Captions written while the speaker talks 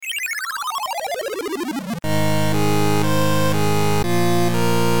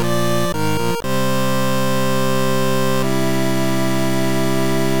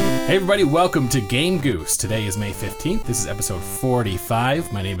everybody, welcome to Game Goose. Today is May 15th. This is episode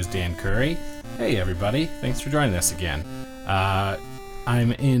 45. My name is Dan Curry. Hey everybody, thanks for joining us again.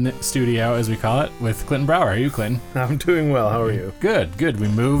 I'm in studio, as we call it, with Clinton Brower. How are you, Clinton? I'm doing well. How are you? Good. We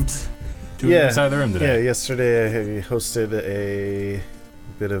moved to the side of the room today. Yeah, yesterday I hosted a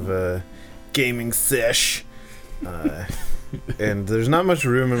bit of a gaming sesh. And there's not much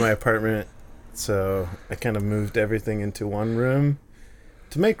room in my apartment, so I kind of moved everything into one room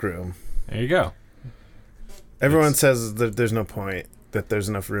to make room. There you go. Everyone says that there's no point, that there's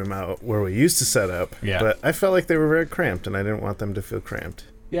enough room out where we used to set up. Yeah. But I felt like they were very cramped, and I didn't want them to feel cramped.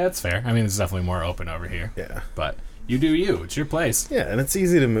 Yeah, it's fair. I mean, it's definitely more open over here. Yeah. But you do you. It's your place. Yeah, and it's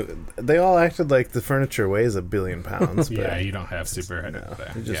easy to move. They all acted like the furniture weighs 1 billion pounds. But Yeah, you don't have super... no,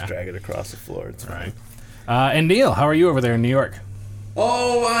 you just drag it across the floor. It's fine. Right. And Neil, how are you over there in New York?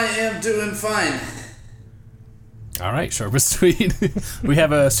 Oh, I am doing fine. All right, short but sweet. We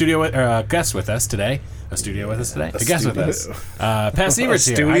have a guest with us today. A guest with us. Pat Sievert's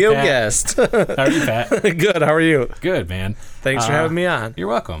here. Studio Hi, Pat. guest. How are you, Pat? Good. How are you? Good, man. Thanks for having me on. You're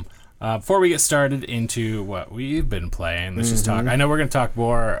welcome. Before we get started into what we've been playing, let's just talk. I know we're going to talk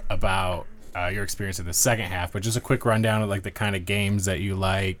more about your experience in the second half, but just a quick rundown of like the kind of games that you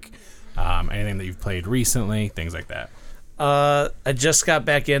like, anything that you've played recently, things like that. I just got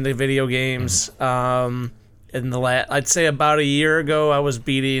back into video games. I'd say about a year ago, I was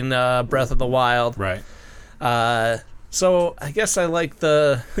beating Breath of the Wild. Right. So I guess I like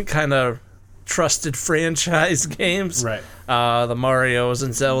the kind of trusted franchise games. Right. The Marios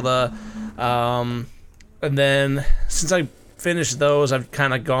and Zelda. And then since I finished those, I've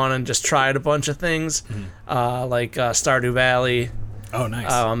kind of gone and just tried a bunch of things, like Stardew Valley. Oh,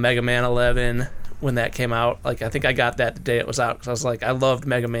 nice. Mega Man 11 when that came out. Like I think I got that the day it was out because I was like, I loved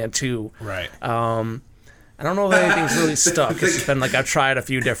Mega Man 2. Right. I don't know if anything's really stuck. It's been like I've tried a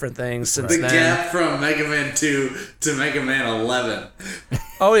few different things since The then. gap from Mega Man 2 to Mega Man 11.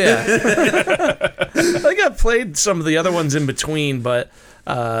 Oh yeah. I think I've played some of the other ones in between, but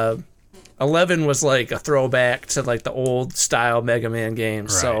 11 was like a throwback to like the old style Mega Man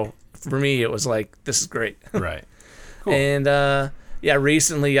games. Right. So for me, it was like, this is great. Right. Cool. And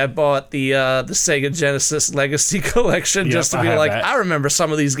recently I bought the Sega Genesis Legacy Collection just to I be have like, that. I remember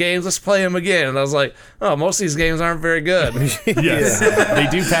some of these games. Let's play them again. And I was like, oh, most of these games aren't very good. Yes. They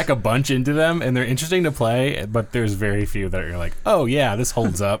do pack a bunch into them, and they're interesting to play, but there's very few that you're like, oh, yeah, this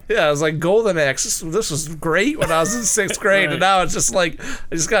holds up. Yeah, I was like, Golden Axe, this was great when I was in 6th grade, Right. and now it's just like,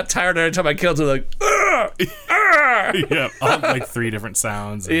 I just got tired every time I killed it, like, Yeah, all like 3 different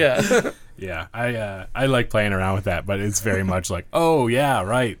sounds. And, yeah. Yeah, I like playing around with that, but it's very much like, oh, yeah,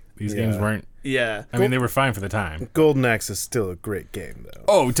 right. These games weren't... Yeah. I mean, they were fine for the time. Golden Axe is still a great game, though.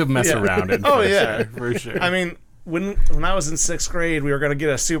 Oh, to mess around in. Oh, yeah. For sure. I mean, when I was in 6th grade, we were going to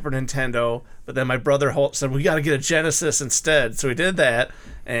get a Super Nintendo, but then my brother Holt said, we got to get a Genesis instead. So we did that.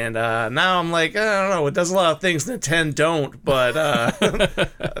 And now I'm like, I don't know. It does a lot of things Nintendo don't, but I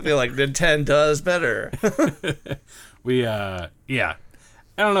feel like Nintendo does better. Yeah.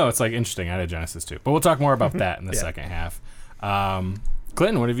 I don't know. It's like interesting. I had a Genesis too, but we'll talk more about that in the second half.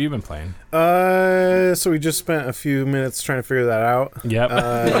 Clinton, what have you been playing? So we just spent a few minutes trying to figure that out. Yep.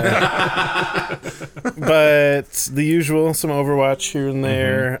 But the usual, some Overwatch here and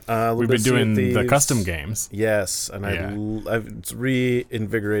there. We've been doing the custom games. Yes, and Yeah. I've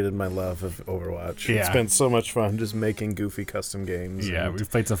reinvigorated my love of Overwatch. Yeah. It's been so much fun just making goofy custom games. Yeah, and, we've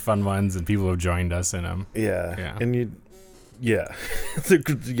played some fun ones, and people have joined us in them. yeah, Yeah. and you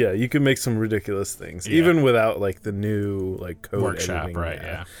can make some ridiculous things Yeah. even without like the new like code Workshop, editing. right?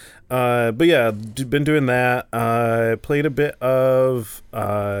 Yeah. But yeah, been doing that. Played a bit of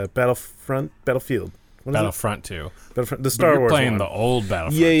Battlefield. What is it? Battlefront 2. Battlefront, the But Star you're Wars playing one. the old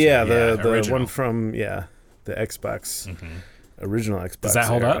Battlefront. Yeah, 2. the original. one from the Xbox, original Xbox. Does that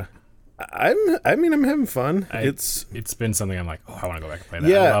hold era. up? I'm having fun. It's been something I'm like, oh, I want to go back and play that.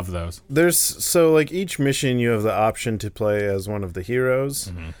 Yeah. I love those. There's so like each mission you have the option to play as one of the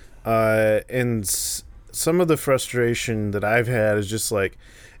heroes, and some of the frustration that I've had is just like,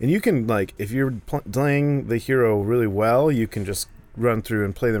 and you can like if you're playing the hero really well, you can just run through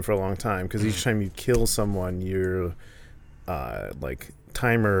and play them for a long time because each time you kill someone, your like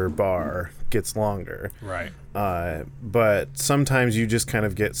timer bar gets longer. Right. But sometimes you just kind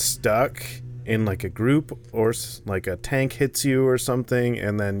of get stuck in like a group or like a tank hits you or something,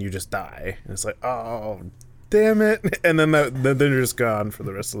 and then you just die. And it's like, oh, damn it! And then then you're just gone for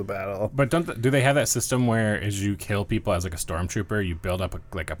the rest of the battle. But do they have that system where as you kill people as like a stormtrooper, you build up a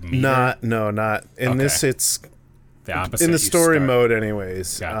meter? Not in this. It's the opposite. in the you story start- mode,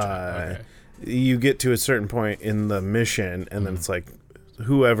 anyways. Gotcha. Okay. You get to a certain point in the mission, and then it's like,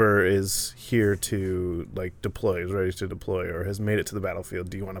 whoever is here to like deploy, is ready to deploy, or has made it to the battlefield.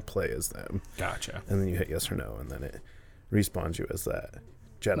 Do you want to play as them? Gotcha. And then you hit yes or no, and then it respawns you as that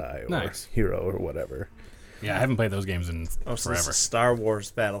Jedi or Nice. hero or whatever. Yeah, I haven't played those games in Oh, so this forever. is Star Wars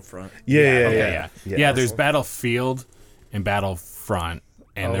Battlefront. Okay, yeah. yeah. There's Battlefield and Battlefront,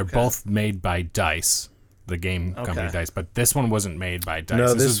 and they're Okay. both made by DICE, the game company Okay. DICE. But this one wasn't made by DICE. No,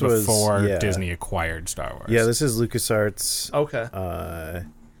 this this is was- before yeah. Disney acquired Star Wars. Yeah, this is LucasArts. Okay. Uh,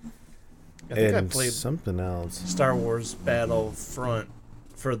 I think I and played something else. Star Wars Battlefront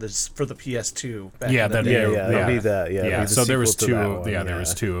for the PS2. Back Yeah, in the that'd day. be- Yeah, it'd be that. Yeah, it'd be the so there was sequel to that two. one, Yeah, there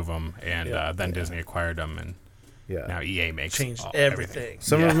was two of them, and Yeah. then Disney acquired them, and Yeah. now EA makes Changed all- everything.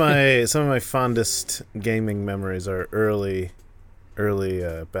 Some Yeah. of my fondest gaming memories are early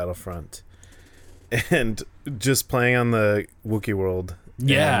Battlefront, and just playing on the Wookiee world.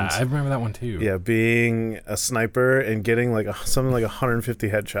 Yeah, and, I remember that one too. yeah, being a sniper and getting like something like 150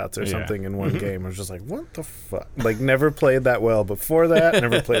 headshots or Yeah. something in one game. I was just like, what the fuck? Like, never played that well before that.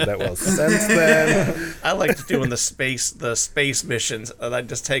 Never played that well since then. I liked doing the space missions. I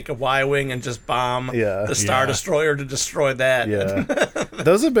just take a Y-wing and just bomb Yeah. the Star Yeah. Destroyer to destroy that. Yeah,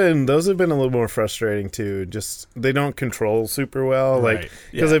 those have been a little more frustrating too. Just they don't control super well, like Right.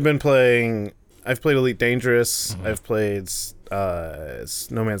 because Yeah. I've played Elite Dangerous, Mm-hmm. I've played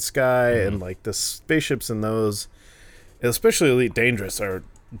No Man's Sky, Mm-hmm. and like the spaceships in those, especially Elite Dangerous, are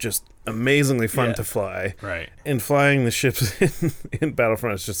just amazingly fun Yeah. to fly. Right. And flying the ships in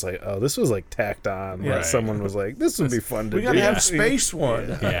Battlefront is just like, oh, this was like tacked on. Like Right. someone was like, this would be fun to We do. gotta Yeah. have a space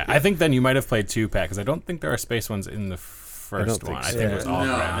one. Yeah, I think then you might have played 2-pack because I don't think there are space ones in the first think one. so. I think it was all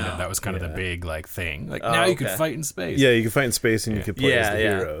No, grounded. no. That was kind of the Yeah. big like thing. Like Oh, now you can okay. fight in space. Yeah, you could fight in space and you Yeah. could play as Yeah, the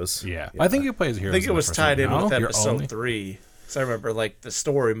yeah. heroes. Yeah. I think you play as heroes. I think it was tied in with You're episode only- 3. So I remember like the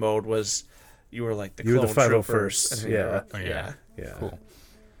story mode was you were like the You were clone the troopers. 501st, and you were- Oh, yeah. yeah. Yeah. Cool.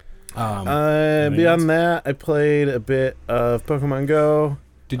 Beyond else? that, I played a bit of Pokemon Go.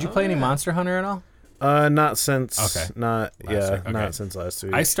 Did you play any Monster Hunter at all? Not since. Okay. Not Last yeah. week, okay. Not since last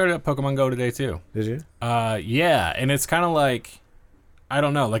week. I started up Pokemon Go today too. Did you? Yeah, and it's kind of like I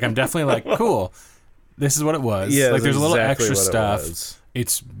don't know. Like I'm definitely like cool. This is what it was. Yeah. Like that's there's a little exactly extra what it stuff. was.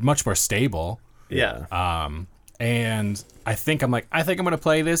 It's much more stable. Yeah. And I think I'm gonna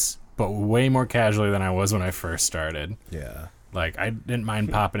play this, but way more casually than I was when I first started. Yeah. Like I didn't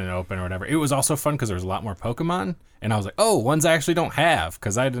mind popping it open or whatever. It was also fun because there was a lot more Pokemon, and I was like, oh, ones I actually don't have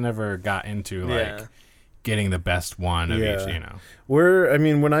because I never got into like Yeah. getting the best one of Yeah. each. You know.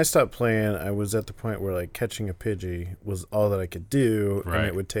 When I stopped playing, I was at the point where like catching a Pidgey was all that I could do, and Right.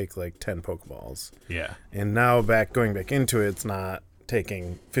 it would take like 10 Pokeballs. Yeah. And now going back into it, it's not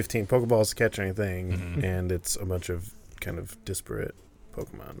taking 15 Pokeballs to catch anything, Mm-hmm. and it's a bunch of kind of disparate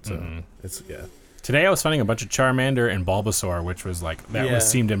Pokemon. So Mm-hmm. it's Today I was finding a bunch of Charmander and Bulbasaur, which was like Yeah.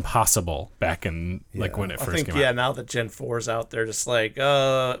 seemed impossible back in like Yeah. when it I first think came out. now that Gen 4's out there, just like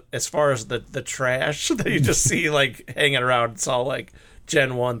as far as the trash that you just see like hanging around, it's all like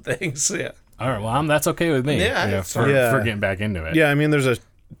Gen 1 things. Yeah. All right, well, that's okay with me. Yeah, it's for, fine. Yeah. for getting back into it. yeah. I mean, there's a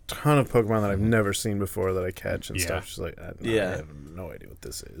ton of Pokemon that I've never seen before that I catch and Yeah. stuff. Just like I Yeah. have no idea what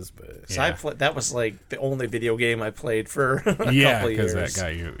this is, but So that was like the only video game I played for a Yeah, couple of because years. that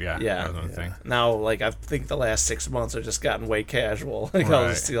got you. Yeah, Yeah. that was one thing. Now, like I think the last 6 months have just gotten way casual. Like I'll Right.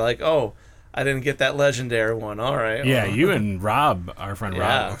 just see like, oh, I didn't get that legendary one. All right. Yeah, well. you and Rob, our friend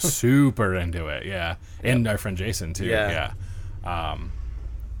Yeah. Rob, were super into it. Yeah, and our friend Jason too. Yeah.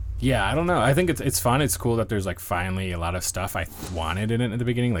 Yeah, I don't know. I think it's fun. It's cool that there's like finally a lot of stuff I wanted in it at the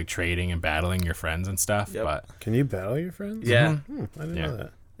beginning, like trading and battling your friends and stuff. Yep. But can you battle your friends? Yeah. I didn't Yeah. know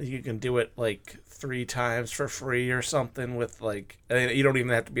that. You can do it like 3 times for free or something with like, and you don't even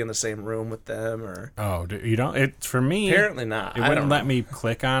have to be in the same room with them or. you don't. It's for me. Apparently not. It I wouldn't don't let know. me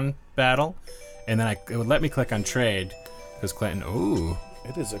click on battle, and then it would let me click on trade because Clinton. Ooh,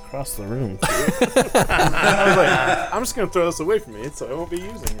 It is across the room. Too. I was like, I'm just gonna throw this away from me, so I won't be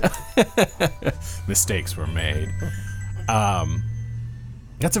using it. mistakes were made.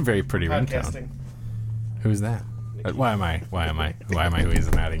 That's a very pretty ringtone. Who's that? Why am I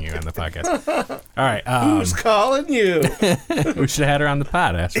Louisianaing you on the podcast? All right, Who's calling you? we should have had her on the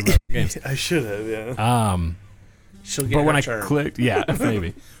pod. Ask her about the games. I should have, yeah. She'll get But when her I turn. clicked, yeah,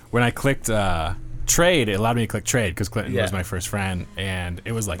 maybe when I clicked trade, it allowed me to click trade because Clinton Yeah. was my first friend, and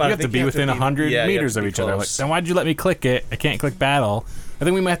it was like But I you have to think be you have to within be- 100 yeah, you have meters to of be each other. Like, close. then why'd you let me click it? I can't click battle. I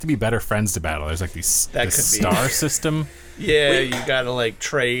think we might have to be better friends to battle. There's like this That could be. star system. Yeah, you gotta like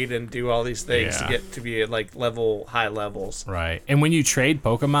trade and do all these things Yeah. to get to be at like high levels. Right. And when you trade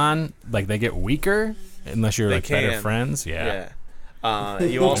Pokemon, like they get weaker unless you're They like better can. friends. Yeah.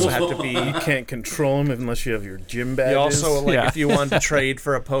 You also have to be. You can't control them unless you have your gym badges. You also Yeah. if you wanted to trade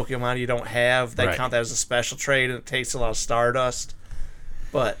for a Pokemon you don't have, they Right. count that as a special trade, and it takes a lot of Stardust.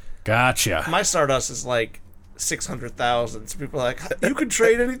 But Gotcha. my Stardust is like 600,000. So people are like, you can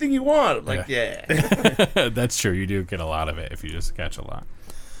trade anything you want. I'm like, yeah. That's true. You do get a lot of it if you just catch a lot.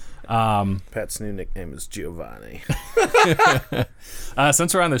 Pat's new nickname is Giovanni.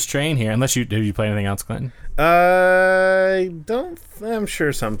 Since we're on this train here, unless did you play anything else, Clinton? I'm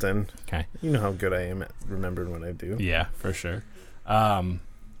sure something. Okay. You know how good I am at remembering what I do. Yeah, for sure.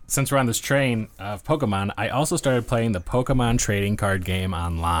 Since we're on this train of Pokemon, I also started playing the Pokemon trading card game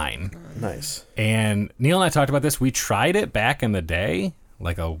online. Nice. And Neil and I talked about this. We tried it back in the day,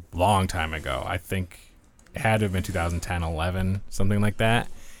 like a long time ago. I think it had to have been 2010, 11, something like that.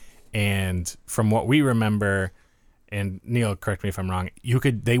 And from what we remember, and Neil, correct me if I'm wrong,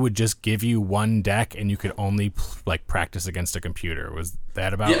 they would just give you one deck and you could only practice against a computer. Was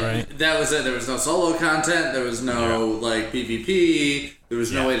that about right? That was it. There was no solo content. There was no PvP. There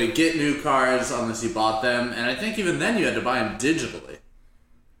was no way to get new cards unless you bought them. And I think even then you had to buy them digitally.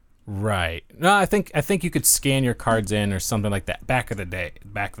 Right. No, I think you could scan your cards in or something like that back in the day.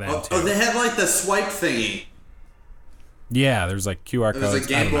 Back then, too. Oh, they had the swipe thingy. Yeah, there's QR codes. It was a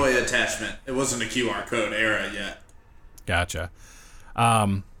Game Boy attachment. It wasn't a QR code era yet. Gotcha.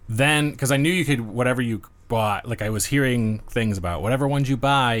 Then, because I knew you could, whatever you bought, I was hearing things about whatever ones you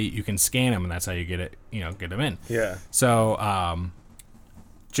buy, you can scan them, and that's how you get it, get them in. Yeah. So,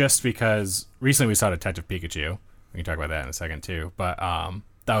 just because recently we saw Detective Pikachu, we can talk about that in a second too, but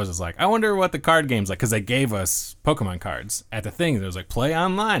that was just I wonder what the card game's like, because they gave us Pokemon cards at the thing. It was play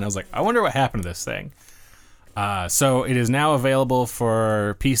online. I was I wonder what happened to this thing. So it is now available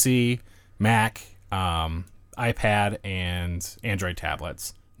for PC, Mac, iPad, and Android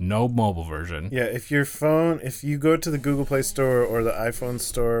tablets. No mobile version. Yeah, if you go to the Google Play Store or the iPhone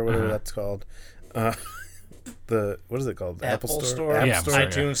Store, whatever that's called, what is it called? The Apple Store, App Yeah, Store. sorry.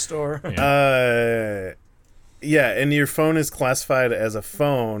 iTunes Store. Yeah, and your phone is classified as a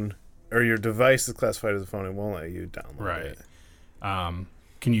phone, or your device is classified as a phone. It won't let you download it.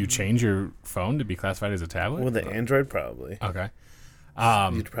 Can you change your phone to be classified as a tablet? With the Android, probably. Okay.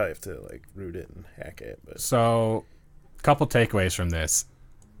 You'd probably have to root it and hack it. But So, couple takeaways from this.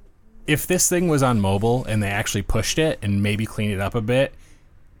 If this thing was on mobile and they actually pushed it and maybe cleaned it up a bit,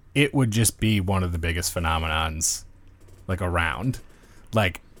 it would just be one of the biggest phenomenons around.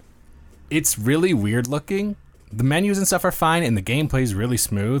 It's really weird looking. The menus and stuff are fine and the gameplay is really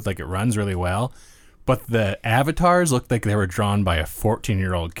smooth, it runs really well. But the avatars look like they were drawn by a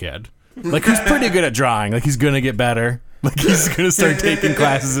 14-year-old kid. Who's pretty good at drawing. He's going to get better. He's going to start taking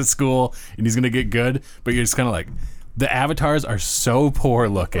classes at school and he's going to get good. But you're just kind of the avatars are so poor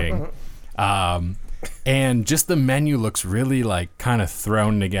looking. And just the menu looks really kind of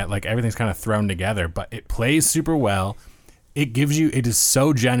thrown together. Everything's kind of thrown together. But it plays super well. It is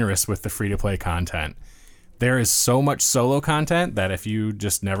so generous with the free-to-play content. There is so much solo content that if you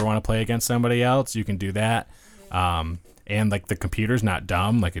just never want to play against somebody else, you can do that. And the computer's not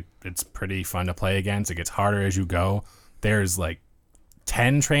dumb. It's pretty fun to play against. It gets harder as you go. There's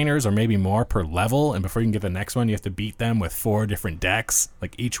 10 trainers or maybe more per level, and before you can get the next one, you have to beat them with 4 different decks,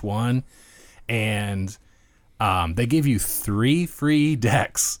 each one. And they give you 3 free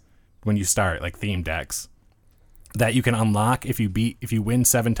decks when you start, theme decks, that you can unlock if you win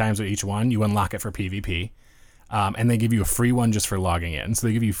 7 times with each one. You unlock it for PvP. And they give you a free one just for logging in. So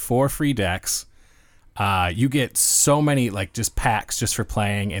they give you 4 free decks. You get so many just packs just for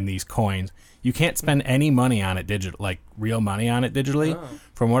playing and these coins. You can't spend any money on it real money on it digitally. Oh.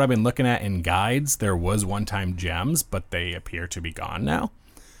 From what I've been looking at in guides, there was one-time gems, but they appear to be gone now.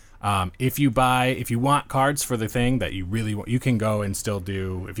 If you want cards for the thing that you really want, you can go and still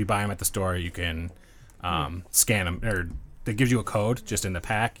do. If you buy them at the store, you can scan them, or it gives you a code just in the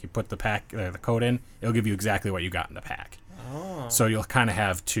pack. You put the code in, it'll give you exactly what you got in the pack. Oh. So you'll kind of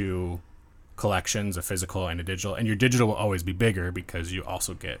have 2 collections, a physical and a digital, and your digital will always be bigger because you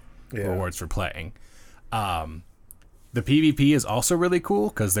also get rewards for playing. The PvP is also really cool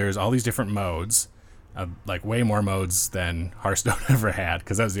because there's all these different modes, way more modes than Hearthstone ever had,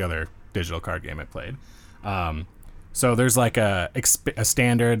 because that was the other digital card game I played. So there's a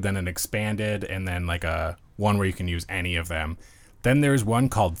standard, then an expanded, and then a one where you can use any of them. Then there's one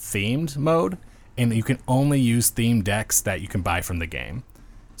called themed mode, and you can only use themed decks that you can buy from the game.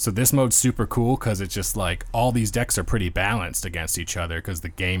 So this mode's super cool because it's just all these decks are pretty balanced against each other because the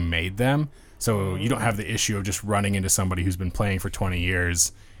game made them. So you don't have the issue of just running into somebody who's been playing for 20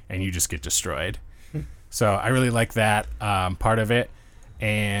 years and you just get destroyed. So I really like that part of it,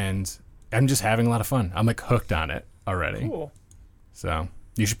 and I'm just having a lot of fun. I'm hooked on it already. Cool. So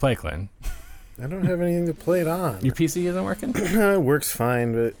you should play, Clinton. I don't have anything to play it on. Your PC isn't working? It works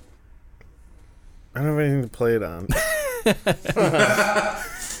fine, but I don't have anything to play it on.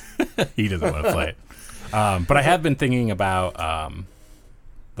 He doesn't want to play it. But I have been thinking about,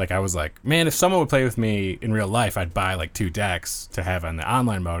 like, I was like, man, if someone would play with me in real life, I'd buy, like, 2 decks to have on the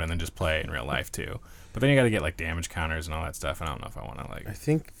online mode and then just play in real life, too. But then you got to get, like, damage counters and all that stuff, and I don't know if I want to, like... I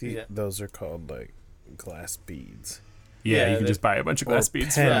think those are called, like, glass beads. Yeah, you can just buy a bunch of glass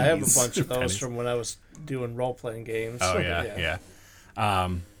beads. pennies. I have a bunch of those Pennies. from when I was doing role-playing games. Oh, yeah.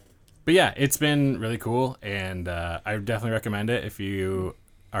 But yeah, it's been really cool, and I would definitely recommend it if you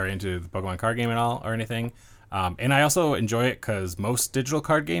are into the Pokemon card game at all or anything. And I also enjoy it because most digital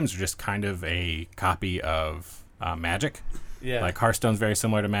card games are just kind of a copy of Magic. Yeah. Like Hearthstone's very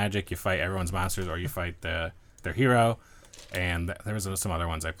similar to Magic. You fight everyone's monsters or you fight their hero. And there was some other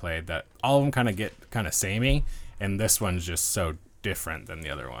ones I played that all of them kind of get kind of samey, and this one's just so different than the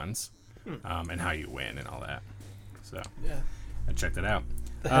other ones, and how you win and all that. So Yeah. I checked it out.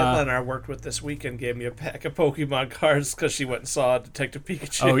 The headliner I worked with this weekend gave me a pack of Pokemon cards because she went and saw Detective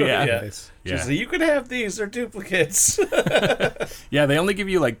Pikachu. Oh, yeah. Nice. She Yeah. said, you can have these, they're duplicates. Yeah, they only give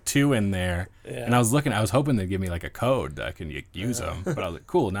you like 2 in there. Yeah. And I was hoping they'd give me like a code that I can use them. But I was like,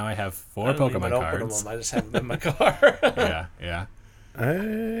 cool, now I have 4 I don't even Pokemon open cards. them. I just have them in my car. Yeah.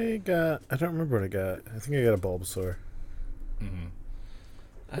 I don't remember what I got. I think I got a Bulbasaur.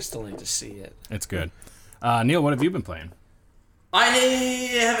 I still need to see it. It's good. Neil, what have you been playing? I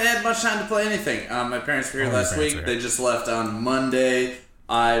haven't had much time to play anything. My parents were here last parents week. are They here. just left on Monday.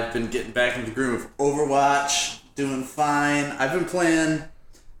 I've been getting back into the groove of Overwatch, doing fine. I've been playing,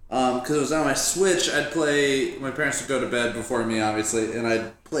 because it was on my Switch, I'd play, my parents would go to bed before me, obviously, and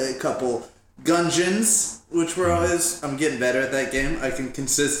I'd play a couple Gungeons, which were always, I'm getting better at that game. I can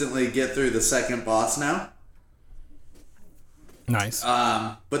consistently get through the second boss now. Nice.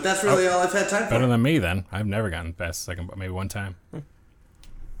 But that's really all I've had time for. Better than me, then. I've never gotten past the second, maybe one time.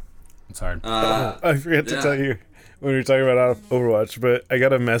 It's hard. I forgot to Yeah. tell you when we were talking about Overwatch, but I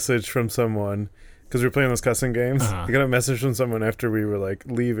got a message from someone because we were playing those cussing games. Uh-huh. I got a message from someone after we were like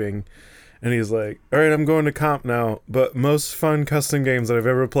leaving, and he's like, "All right, I'm going to comp now, but most fun custom games that I've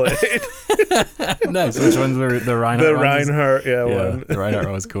ever played." Nice. Which ones were the Reinhardt the ones? Reinhardt, Yeah, one. the Reinhardt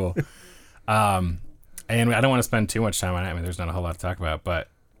one was cool. And I don't want to spend too much time on it. I mean, there's not a whole lot to talk about, but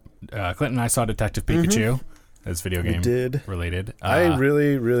Clinton and I saw Detective Pikachu. It's video game did. related. I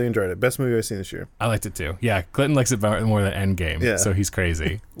really, really enjoyed it. Best movie I've seen this year. I liked it too. Yeah, Clinton likes it more than Endgame, Yeah. so he's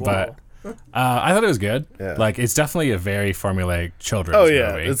crazy. But I thought it was good. Yeah. Like, it's definitely a very formulaic children's Oh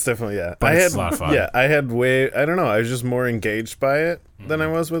yeah, movie. it's definitely But I it's had a lot of fun. Yeah, I had I don't know. I was just more engaged by it than I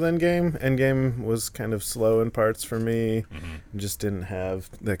was with Endgame. Endgame was kind of slow in parts for me. Just didn't have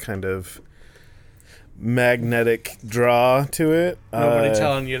that kind of magnetic draw to it. Nobody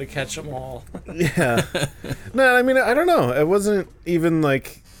telling you to catch them all. Yeah. No, I mean, I don't know. It wasn't even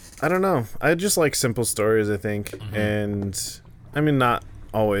like, I don't know. I just like simple stories, I think. And I mean, not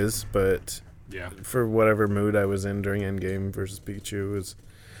always, but yeah. for whatever mood I was in during Endgame versus Pikachu was,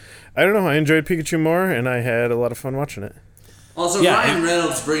 I don't know. I enjoyed Pikachu more, and I had a lot of fun watching it. Also, Yeah, Ryan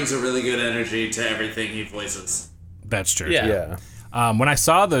Reynolds brings a really good energy to everything he voices. That's true. Yeah. Yeah. When I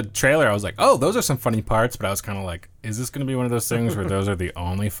saw the trailer, I was like, oh, those are some funny parts, but I was kind of like, is this going to be one of those things where those are the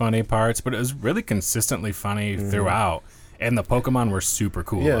only funny parts? But it was really consistently funny throughout, and the Pokemon were super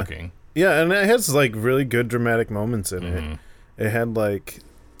cool looking. Yeah, and it has like really good dramatic moments in it. It had like,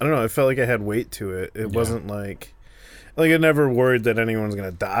 I don't know, it felt like it had weight to it. It wasn't like I never worried that anyone was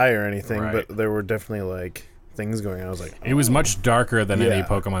gonna die or anything, Right. but there were definitely like things going on. I was like, It was much darker than any Yeah.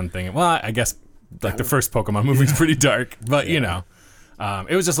 Pokemon thing. Well, I guess like the first Pokemon movie's pretty dark, but you know,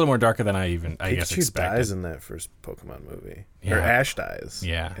 it was just a little more darker than I guess Pikachu expected. dies in that first Pokemon movie. Yeah. Or Ash dies.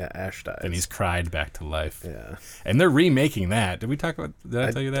 Yeah. Yeah, Ash dies. And he's cried back to life. yeah. And they're remaking that. Did we talk about? Did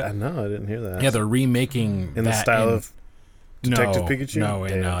I tell you I that? know, I didn't hear that. Yeah, they're remaking in the that style of Detective no, Pikachu? No,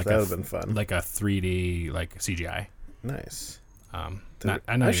 in Damn, like that a would've been fun. like a 3D like CGI. Nice. Not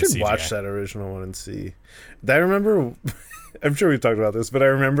I should CGI. watch that original one and see. I remember, I'm sure we've talked about this, but I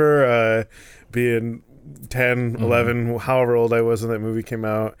remember being 10, 11, however old I was when that movie came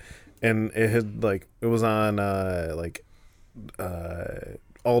out, and it had like, it was on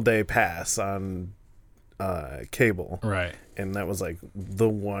All Day Pass on cable. Right. And that was like the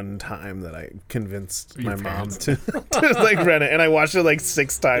one time that I convinced Your my mom parents. to like rent it, and I watched it like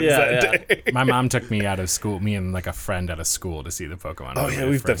 6 times that day. My mom took me out of school, me and like a friend out of school to see the Pokemon. Oh movie yeah, the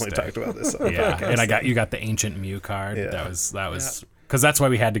we've first definitely day. talked about this. On the Yeah, podcast. and you got the ancient Mew card. Yeah. That was because that's why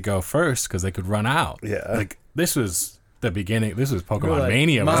we had to go first because they could run out. Yeah. like this was the beginning. This was Pokemon like,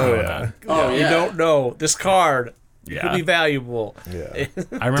 Mania was Mom. going Oh, yeah. on. Oh, yeah. You don't know. This card It could be valuable. Yeah.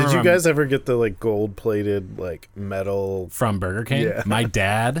 I remember Did you guys ever get the like gold-plated like metal? from Burger King? Yeah. My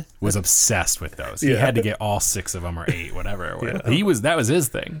dad was obsessed with those. He Yeah. had to get all 6 of them or 8, whatever. That was his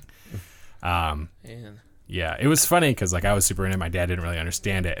thing. Man. Yeah, it was funny because like I was super into it. My dad didn't really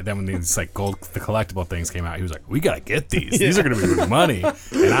understand it. And then when these like the collectible things came out, he was like, "We gotta get these. These are gonna be worth money."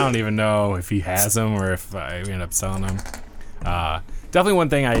 And I don't even know if he has them or if I end up selling them. Definitely one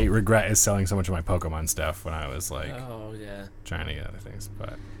thing I regret is selling so much of my Pokemon stuff when I was like Oh, yeah. trying to get other things.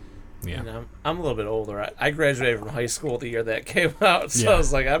 But yeah, And I'm a little bit older. I graduated from high school the year that came out, so Yeah. I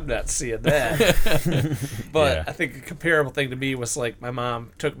was like, I'm not seeing that. But Yeah. I think a comparable thing to me was like my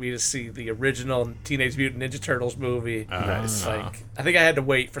mom took me to see the original Teenage Mutant Ninja Turtles movie. Nice. Like I think I had to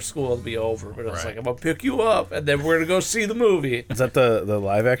wait for school to be over, but I was Right. like, I'm gonna pick you up, and then we're gonna go see the movie. Is that the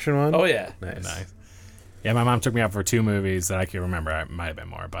live action one? Oh yeah, Nice. Yeah, my mom took me out for 2 movies that I can remember. It might have been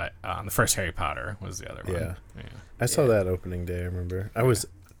more, but the first Harry Potter was the other one. Yeah. I saw that opening day. I remember. I was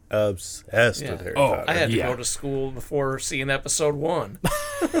obsessed Yeah. with Harry Oh, Potter. I had to Yeah. go to school before seeing episode 1.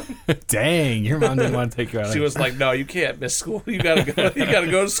 Dang, your mom didn't want to take you out. She was like, "No, you can't miss school. You gotta go. You gotta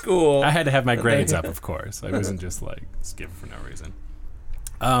go to school." I had to have my grades up, of course. I wasn't just like skip for no reason.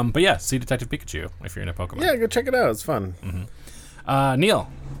 But yeah, see Detective Pikachu if you're into Pokemon. Yeah, go check it out. It's fun. Neil,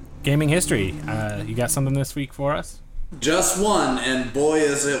 gaming history. You got something this week for us? Just one, and boy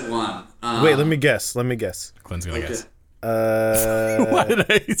is it one. Wait, let me guess. Clint's gonna Okay. guess. Uh, Why did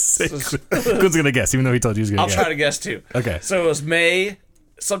I say Clint's gonna guess, even though he told you he was gonna I'll guess? try to guess too. Okay. So it was May,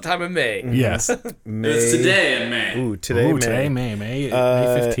 sometime in May. Yes. May. It's today in May. Ooh, today. Ooh, May. today, May May Uh,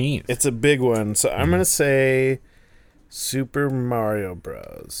 15th. It's a big one. So I'm gonna say Super Mario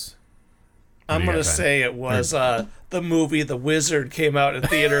Bros. I'm you gonna got, Ben? say it was the movie The Wizard came out in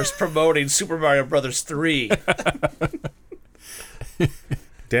theaters promoting Super Mario Brothers 3.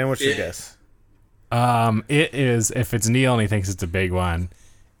 Dan, what's your Yeah. guess? It is, if it's Neil and he thinks it's a big one,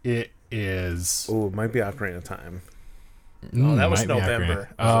 it is. Oh, it might be Ocarina of Time. that was might be November.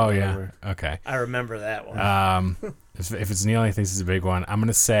 Ocarina. Oh, yeah. November. Okay. I remember that one. If it's Neil and he thinks it's a big one, I'm going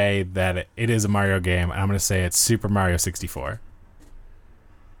to say that it is a Mario game, and I'm going to say it's Super Mario 64.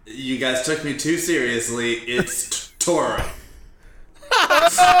 You guys took me too seriously. It's Toro.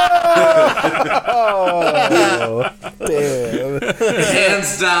 Damn.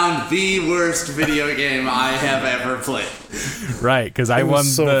 Hands down, the worst video game I have ever played. Right, because I was won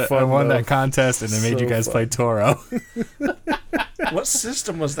so fun, I won though. that contest, and they made So you guys fun. play Toro. What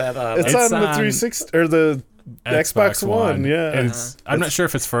system was that on? It's It's on the on 360 or the Xbox One. Yeah, And I'm not sure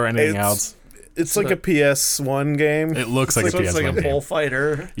if it's for anything It's- else. it's like a PS1 game. It looks like So a it's PS1 like a game.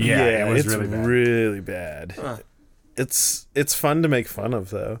 bullfighter. Yeah, it was it's really bad. bad. It's fun to make fun of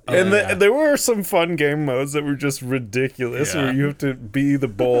though, Oh, and yeah. there were some fun game modes that were just ridiculous, Yeah. where you have to be the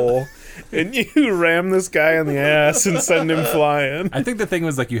bull and you ram this guy in the ass and send him flying. I think the thing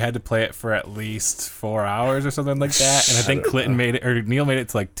was like you had to play it for at least 4 hours or something like that, and I think Clinton made it, or Neil made it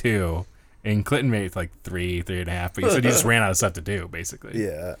to like 2, and Clinton made it to like 3.5. But you said you just ran out of stuff to do, basically.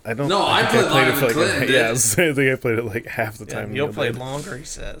 Yeah, I don't. No, I think played longer it than for Clinton like did. yeah, I think I played it like half the Yeah, time. Neil Neil played did. longer, he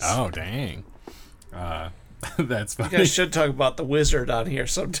says. Oh dang, that's You funny. guys should talk about the Wizard on here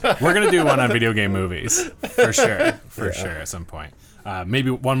sometime. We're gonna do one on video game movies for sure, sure at some point.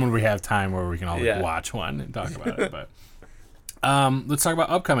 Maybe one when we have time where we can all like, Yeah. watch one and talk about it. But let's talk about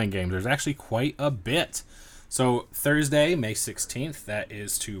upcoming games. There's actually quite a bit. So Thursday, May 16th, that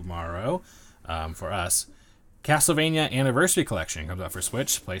is tomorrow for us. Castlevania Anniversary Collection comes out for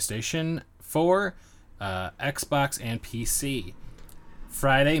Switch, PlayStation 4, Xbox, and PC.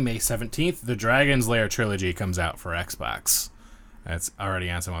 Friday, May 17th, the Dragon's Lair trilogy comes out for Xbox. That's already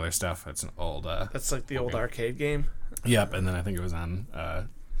on some other stuff. That's an old. That's like the old arcade game. Yep, and then I think it was on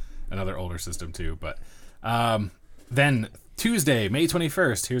another older system too. But then Tuesday, May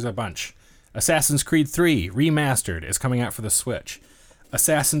 21st, here's a bunch. Assassin's Creed 3 Remastered is coming out for the Switch.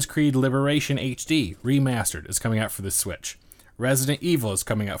 Assassin's Creed Liberation HD Remastered is coming out for the Switch. Resident Evil is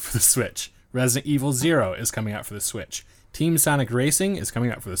coming out for the Switch. Resident Evil 0 is coming out for the Switch. Team Sonic Racing is coming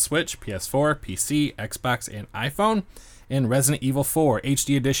out for the Switch, PS4, PC, Xbox, and iPhone. And Resident Evil 4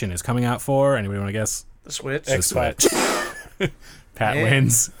 HD Edition is coming out for, anybody want to guess? The Switch. The Switch. Pat Man.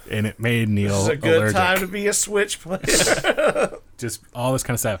 wins, and it made Neil This is a good allergic. time to be a Switch player. Just all this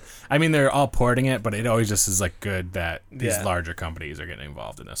kind of stuff. I mean, they're all porting it, but it always just is like good that these Yeah. larger companies are getting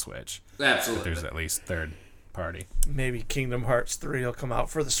involved in the Switch. Absolutely. There's at least third party. Maybe Kingdom Hearts 3 will come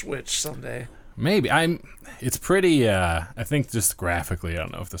out for the Switch someday. Maybe it's pretty. I think just graphically, I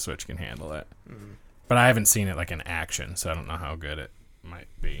don't know if the Switch can handle it. But I haven't seen it like in action, so I don't know how good it might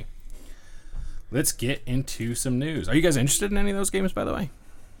be. Let's get into some news. Are you guys interested in any of those games, by the way?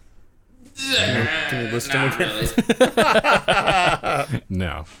 Can you list them Not again? really.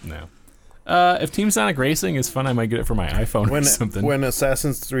 No. If Team Sonic Racing is fun, I might get it for my iPhone or something. When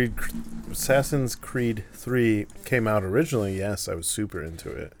Assassin's Creed 3 came out originally, yes, I was super into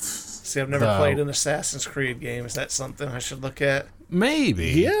it. See, I've never played an Assassin's Creed game. Is that something I should look at?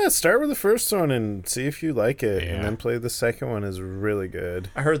 Maybe. Yeah, start with the first one and see if you like it, Yeah. and then play the second one is really good.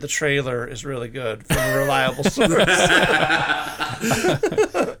 I heard the trailer is really good from a reliable source.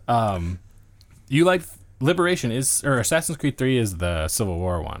 You like Liberation or Assassin's Creed 3 is the Civil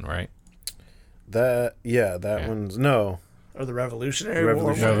War one, right? That one's no Or the Revolutionary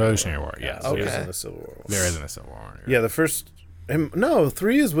War. Revolutionary War, yes. Okay. There isn't a Civil War. There isn't a Civil War. Yeah, the first. No,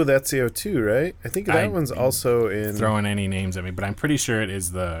 3 is with Ezio too, right? I think that one's also in. Throwing any names at me, but I'm pretty sure it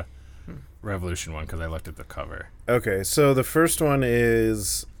is the Revolution one because I looked at the cover. Okay, so the first one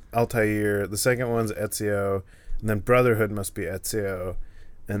is Altair, the second one's Ezio, and then Brotherhood must be Ezio,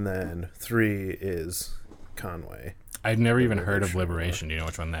 and then 3 is Conway. I've never even heard of Liberation. Do you know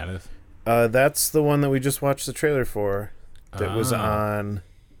which one that is? That's the one that we just watched the trailer for. That was on.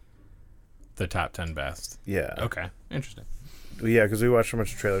 The top 10 best. Yeah. Okay, interesting. Yeah, because we watched a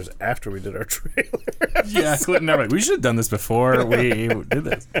bunch of trailers after we did our trailer. Yeah, Clinton and I were like, we should have done this before we did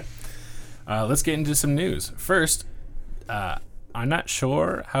this. Let's get into some news. First, I'm not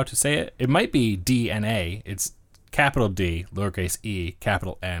sure how to say it. It might be DNA. It's capital D, lowercase e,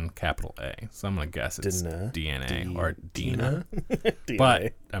 capital N, capital A. So I'm going to guess it's DNA or Dina.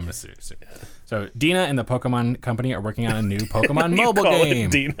 But I'm going to say So Dina and the Pokemon Company are working on a new Pokemon mobile game.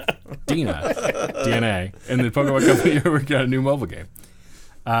 Dina. DNA. And the Pokemon Company are working on a new mobile game.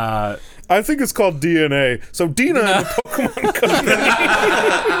 I think it's called DNA. So Dina and the Pokemon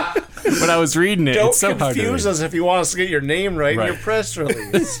Company. When I was reading it, Don't it's so hard to confuse read. us if you want us to get your name right in Right. your press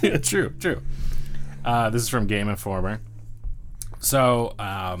release. True. This is from Game Informer. So,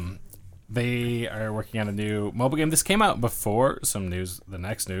 they are working on a new mobile game. This came out before the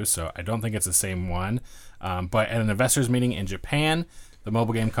next news, so I don't think it's the same one. But at an investors meeting in Japan, the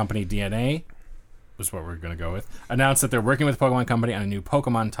mobile game company DNA, was what we're going to go with, announced that they're working with Pokemon Company on a new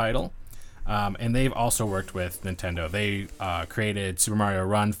Pokemon title. And they've also worked with Nintendo. They created Super Mario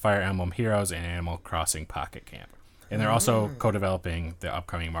Run, Fire Emblem Heroes, and Animal Crossing Pocket Camp. And they're also co-developing the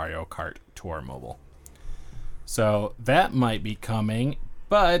upcoming Mario Kart Tour mobile. So that might be coming.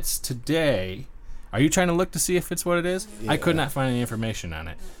 But today, are you trying to look to see if it's what it is? Yeah. I could not find any information on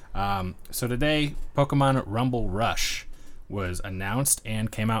it. So today, Pokemon Rumble Rush was announced and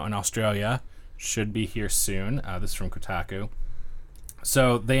came out in Australia. Should be here soon. This is from Kotaku.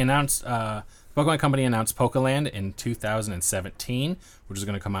 So they announced, Pokemon Company announced Pokeland in 2017, which is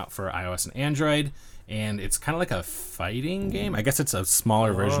going to come out for iOS and Android. And it's kind of like a fighting game. I guess it's a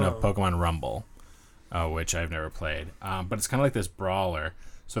smaller version of Pokemon Rumble, which I've never played. But it's kind of like this brawler.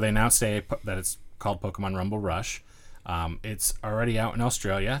 So they announced today that it's called Pokemon Rumble Rush. It's already out in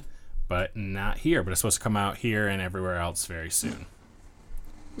Australia, but not here. But it's supposed to come out here and everywhere else very soon.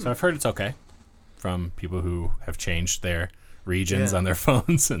 So I've heard it's okay from people who have changed their regions on their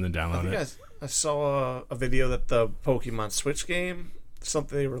phones and then download it. I saw a video that the Pokemon Switch game,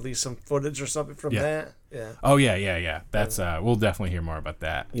 they released some footage or something from that. Yeah. Oh yeah. That's we'll definitely hear more about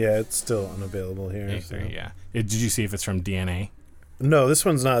that. Yeah, it's still unavailable here. So. Yeah. Did you see if it's from DNA? No, this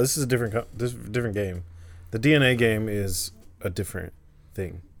one's not. This is a different game. The DNA game is a different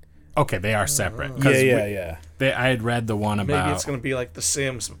thing. Okay, they are separate. Yeah. I had read the one about. Maybe it's going to be like The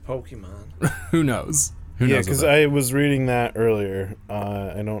Sims with Pokemon. Who knows? Yeah, because I was reading that earlier.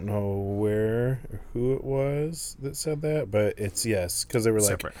 I don't know who it was that said that, but it's because they were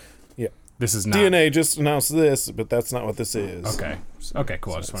separate. Yeah, this is not DNA just announced this, but that's not what this is. Okay,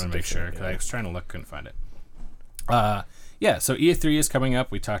 cool. I just wanted to make sure because I was trying to look, couldn't find it. So E3 is coming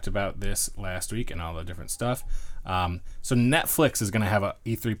up. We talked about this last week and all the different stuff. So Netflix is going to have a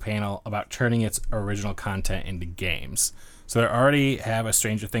E3 panel about turning its original content into games. So they already have a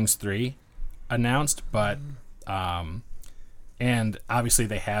Stranger Things 3 announced, but and obviously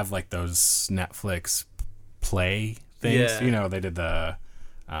they have like those Netflix play things. Yeah. They did the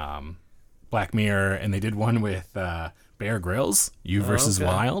Black Mirror, and they did one with Bear Grylls, You versus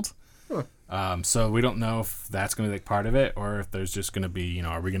Wild. So we don't know if that's going to be like part of it, or if there's just going to be,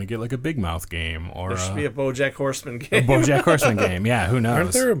 are we going to get like a Big Mouth game, or there should be a BoJack Horseman game. A BoJack Horseman game, yeah. Who knows?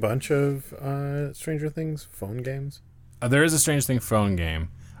 Aren't there a bunch of Stranger Things phone games? There is a Stranger Things phone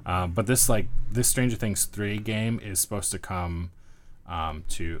game, but this Stranger Things 3 game is supposed to come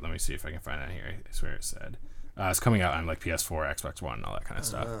to. Let me see if I can find it here. I swear it said it's coming out on like PS4, Xbox One, and all that kind of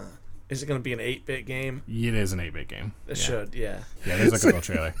stuff. Is it going to be an 8-bit game? It is an 8-bit game. It should, yeah. Yeah, there's like a little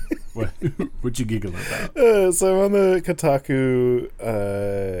trailer. What you giggling about? So I'm on the Kotaku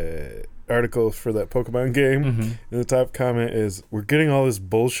article for that Pokemon game, and the top comment is, "We're getting all this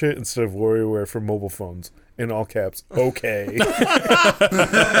bullshit instead of WarioWare for mobile phones." In all caps, okay. And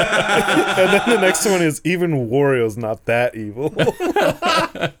then the next one is, "Even Wario's not that evil."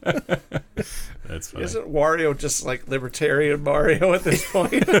 That's funny. Isn't Wario just like libertarian Mario at this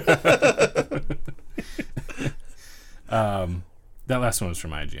point? That last one was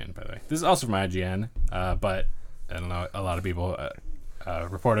from IGN, by the way. This is also from IGN, but I don't know, a lot of people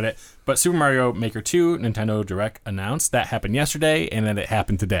reported it. But Super Mario Maker 2 Nintendo Direct announced. That happened yesterday, and then it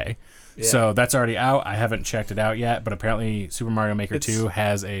happened today. Yeah. So that's already out. I haven't checked it out yet, but apparently Super Mario Maker 2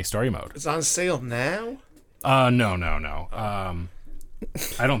 has a story mode. It's on sale now? No.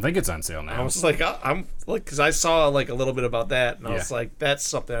 I don't think it's on sale now. I was like, I'm like, because I saw like a little bit about that, and I was like, that's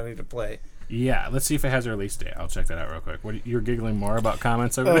something I need to play. Yeah, let's see if it has a release date. I'll check that out real quick. You're giggling more about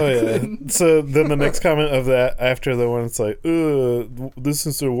comments over there? Oh, yeah. So then the next comment of that, after the one, it's like, this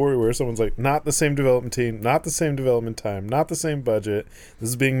is a WarioWare. Someone's like, not the same development team, not the same development time, not the same budget. This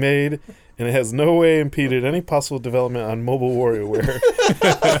is being made, and it has no way impeded any possible development on mobile WarioWare.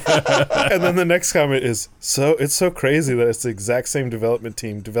 And then the next comment is, so it's so crazy that it's the exact same development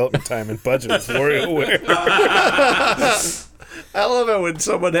team, development time, and budget as WarioWare. I love it when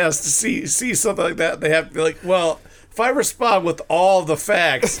someone has to see something like that. They have to be like, well, if I respond with all the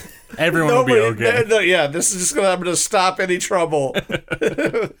facts, everyone will be okay. This is just I'm going to stop any trouble.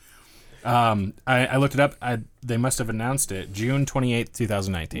 I looked it up. They must have announced it June 28th,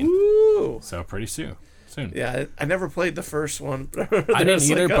 2019. Ooh. So pretty soon. Yeah, I never played the first one. I didn't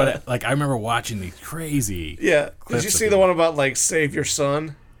either, but I remember watching these crazy. Yeah. Did you see the one about like save your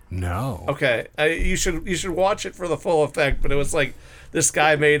son? No. Okay, you should watch it for the full effect. But it was like this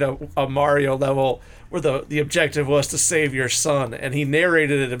guy made a Mario level where the objective was to save your son, and he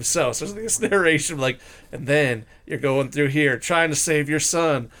narrated it himself. So there's this narration like, and then you're going through here trying to save your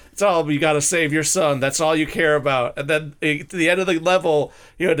son. It's all you got to save your son. That's all you care about. And then to the end of the level,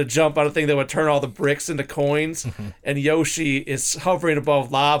 you had to jump on a thing that would turn all the bricks into coins, and Yoshi is hovering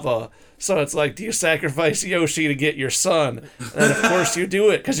above lava. So it's like, do you sacrifice Yoshi to get your son? And of course you do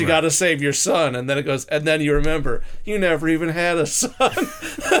it because you got to save your son. And then it goes, and then you remember, you never even had a son.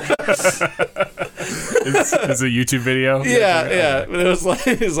 It's a YouTube video? Yeah. But it was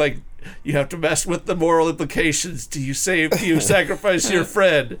like, you have to mess with the moral implications. Do you sacrifice your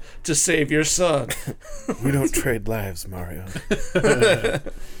friend to save your son? We don't trade lives, Mario.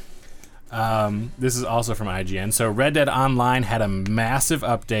 This is also from IGN. So Red Dead Online had a massive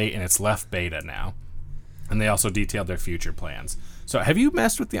update and it's left beta now. And they also detailed their future plans. So have you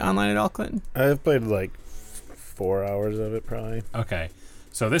messed with the online at all, Clinton? I've played like 4 hours of it probably. Okay.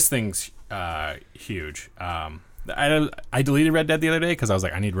 So this thing's huge. I deleted Red Dead the other day because I was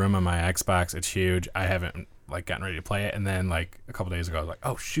like, I need room on my Xbox. It's huge. I haven't like gotten ready to play it. And then like a couple days ago, I was like,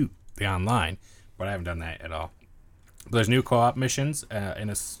 oh shoot, the online. But I haven't done that at all. There's new co-op missions in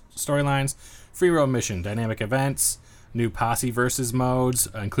storylines, free roam mission, dynamic events, new posse versus modes,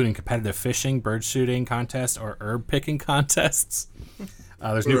 including competitive fishing, bird shooting contests, or herb picking contests.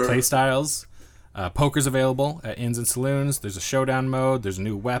 There's new play styles. Poker's available at inns and saloons. There's a showdown mode. There's a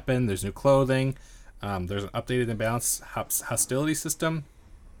new weapon. There's new clothing. There's an updated and balanced hostility system.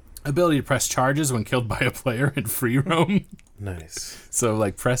 Ability to press charges when killed by a player in free roam. Nice. So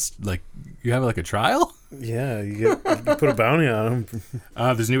you have like a trial? Yeah, you put a bounty on them.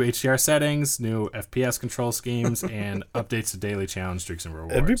 There's new HDR settings, new FPS control schemes, and updates to daily challenge streaks and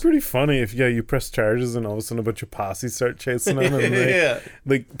rewards. It'd be pretty funny if you press charges and all of a sudden a bunch of posse start chasing them. And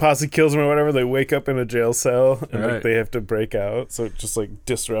like posse kills them or whatever. They wake up in a jail cell and like they have to break out. So it just like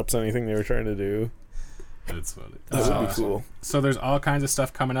disrupts anything they were trying to do. That's funny. That would be cool. So there's all kinds of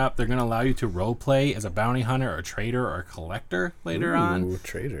stuff coming up. They're going to allow you to role play as a bounty hunter or a trader or a collector later on.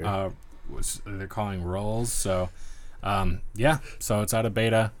 Trader. Which they're calling roles. So, so it's out of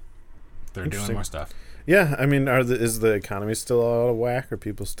beta. They're doing more stuff. Yeah, I mean, is the economy still out of whack? Or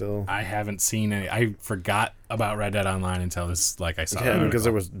people still? I haven't seen any. I forgot about Red Dead Online until this. Like I saw. Yeah, because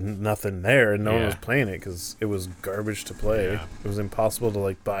there was nothing there and no one was playing it because it was garbage to play. Yeah. It was impossible to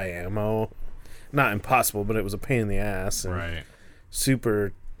like buy ammo. Not impossible, but it was a pain in the ass and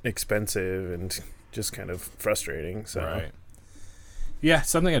super expensive and just kind of frustrating. So. Right. Yeah,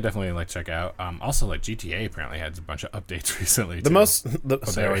 something I definitely like to check out. Also, like GTA apparently had a bunch of updates recently.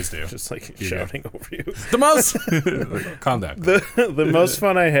 They always do. Just like shouting over you. The most. Calm down. The most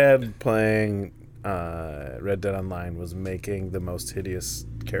fun I had playing Red Dead Online was making the most hideous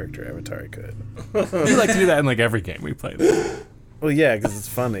character avatar I could. We like to do that in like every game we play. Well, yeah, because it's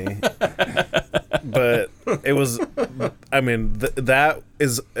funny. But it was, I mean, that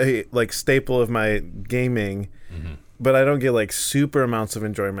is a like staple of my gaming. Mm-hmm. but I don't get like super amounts of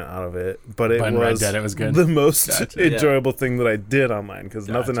enjoyment out of it. But in Red Dead, it was good? The most Gotcha. enjoyable thing that I did online because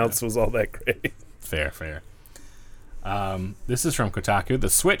nothing Gotcha. else was all that great. Fair. This is from Kotaku. The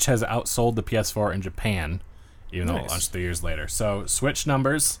Switch has outsold the PS4 in Japan, even though it Nice. launched 3 years later. So, Switch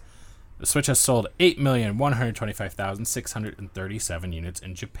numbers. The Switch has sold 8,125,637 units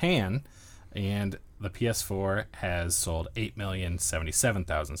in Japan, and the PS4 has sold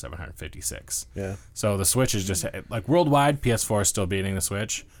 8,077,756. Yeah. So the Switch is just like worldwide. PS4 is still beating the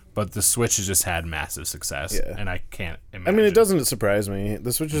Switch, but the Switch has just had massive success, Yeah. and I can't imagine. I mean, it doesn't surprise me.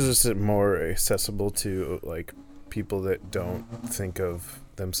 The Switch is just more accessible to like people that don't think of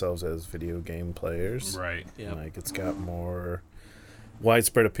themselves as video game players. Right. Yep. Like it's got more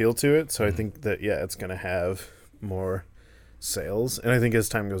widespread appeal to it, so I think that it's going to have more sales, and I think as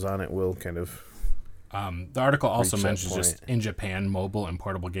time goes on, it will kind of. The article also Reach that mentions just point. in Japan, mobile and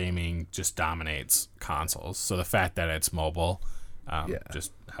portable gaming just dominates consoles. So the fact that it's mobile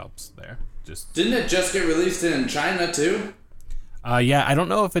just helps there. Just Didn't it just get released in China too? yeah, I don't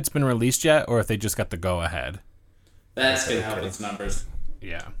know if it's been released yet or if they just got the go ahead. That's gonna help its numbers.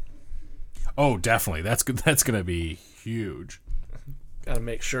 Yeah. Oh, definitely. That's good. That's gonna be huge. Gotta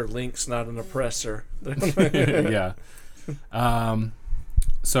make sure Link's not an oppressor. Yeah.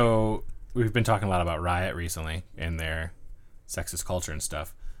 So we've been talking a lot about Riot recently and their sexist culture and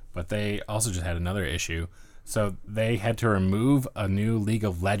stuff, but they also just had another issue. So they had to remove a new League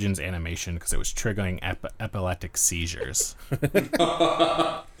of Legends animation because it was triggering epileptic seizures.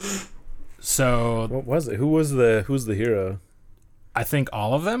 So What was it? Who's the hero? I think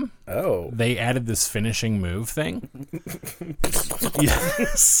all of them. Oh, They added this finishing move thing. Yeah.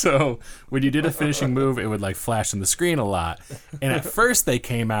 So when you did a finishing move, it would like flash on the screen a lot. And at first they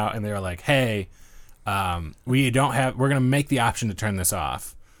came out and they were like, "Hey, we're gonna make the option to turn this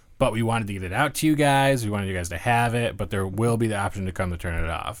off, but we wanted to get it out to you guys. We wanted you guys to have it, but there will be the option to come to turn it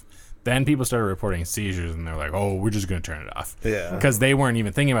off." Then people started reporting seizures, and they're like, "Oh, we're just gonna turn it off." Yeah. Because they weren't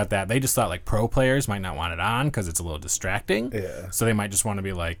even thinking about that. They just thought like pro players might not want it on because it's a little distracting. Yeah. So they might just want to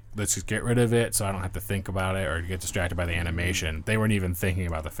be like, let's just get rid of it so I don't have to think about it or get distracted by the animation. They weren't even thinking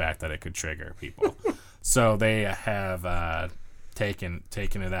about the fact that it could trigger people. So they have taken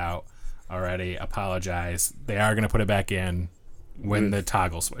it out already, apologized. They are going to put it back in when the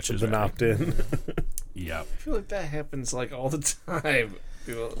toggle switches. been opt-in. Yep. I feel like that happens like all the time.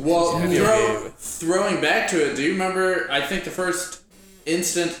 Well, Yeah. throwing back to it, do you remember? I think the first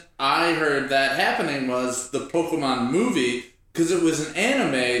instant I heard that happening was the Pokemon movie, because it was an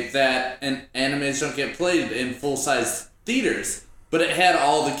anime and animes don't get played in full-size theaters, but it had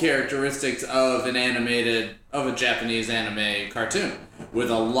all the characteristics of a Japanese anime cartoon, with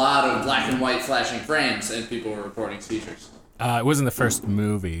a lot of black and white flashing frames, and people were reporting seizures. It wasn't the first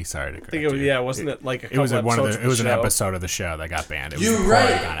movie. Sorry to correct I think it was, you. yeah, wasn't it like a couple It was episodes of it was the an show? episode of the show that got banned. It was You're the right.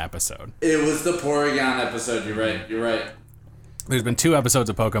 Porygon episode. It was the Porygon episode. You're right. There's been 2 episodes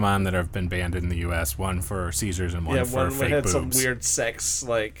of Pokemon that have been banned in the U.S. One for seizures and one Yeah, for one fake had boobs. some weird sex,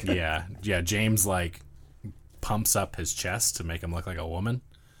 like Yeah. James like pumps up his chest to make him look like a woman,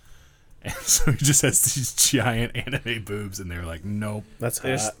 and so he just has these giant anime boobs, and they were like, nope. That's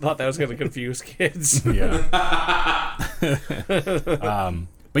they just hot. thought that was going to confuse kids. Yeah.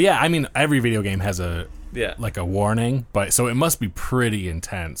 But yeah, I mean, every video game has a Yeah. warning, but so it must be pretty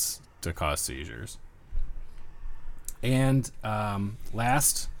intense to cause seizures. And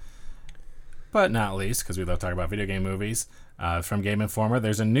last but not least, because we love talking about video game movies, from Game Informer,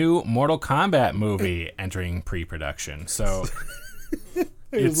 there's a new Mortal Kombat movie entering pre-production. So I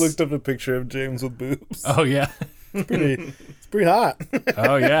just looked up a picture of James with boobs. oh yeah, It's pretty hot.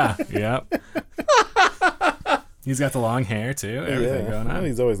 oh yeah, yep. He's got the long hair too. Everything going Well, on.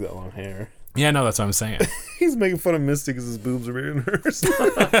 he's always got long hair. Yeah, no, that's what I'm saying. He's making fun of Misty because his boobs are bigger than hers.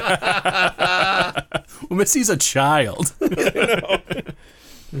 Well, Missy's a child.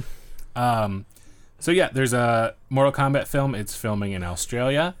 So yeah, there's a Mortal Kombat film. It's filming in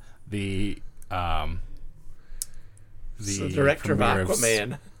Australia. The Director of premiere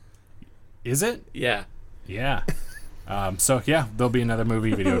Aquaman. Is it? Yeah. Yeah. So yeah, there'll be another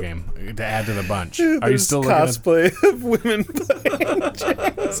movie video game to add to the bunch. Are you There's still looking at... cosplay of women playing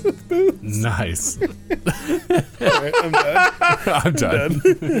James with boobs? Nice. All right, I'm done.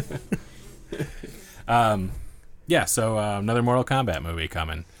 I'm done. Yeah, so another Mortal Kombat movie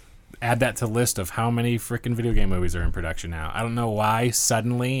coming. Add that to the list of how many freaking video game movies are in production now. I don't know why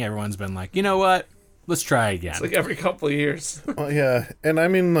suddenly everyone's been like, you know what? Let's try again. It's like every couple of years. Well, yeah, and I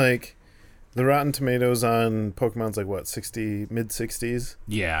mean, like, the Rotten Tomatoes on Pokemon's like, what, 60, mid-60s?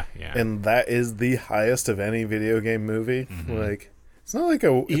 yeah. And that is the highest of any video game movie. Mm-hmm. Like, It's not like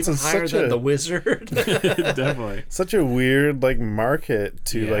a. Even higher than the Wizard. Definitely. Such a weird like market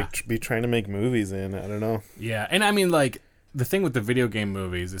to Yeah. like be trying to make movies in. I don't know. Yeah, and I mean, like, the thing with the video game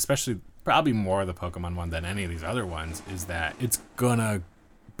movies, especially probably more the Pokemon one than any of these other ones, is that it's gonna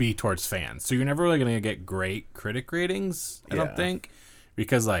be towards fans. So you're never really gonna get great critic ratings, I don't Yeah. think.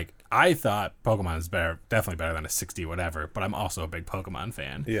 Because, like, I thought Pokemon is definitely better than a 60 whatever, but I'm also a big Pokemon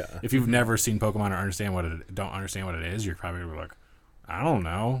fan. Yeah. If you've never seen Pokemon or don't understand what it is, you're probably like, I don't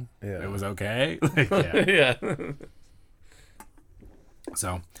know. Yeah. It was okay. Like, yeah. Yeah.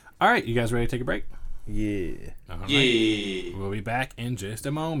 So, all right, you guys ready to take a break? Yeah. All right. Yeah. We'll be back in just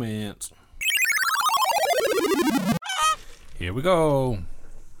a moment. Here we go.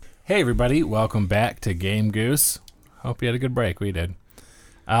 Hey, everybody. Welcome back to Game Goose. Hope you had a good break. We did.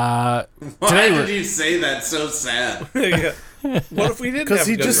 Why Today did we're- you say that so sad? Yeah. What if we didn't Because have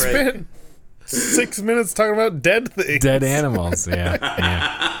he a good just break? spent 6 minutes talking about dead things. Dead animals.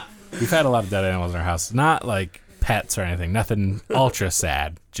 Yeah. We've had a lot of dead animals in our house. Not like pets or anything. Nothing ultra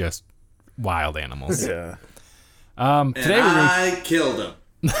sad. Just wild animals. Yeah. Today we're gonna, I killed him.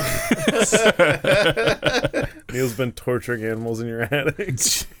 Neil's been torturing animals in your attic.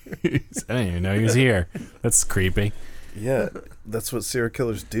 Jeez, I didn't even know he was here. That's creepy. Yeah, that's what serial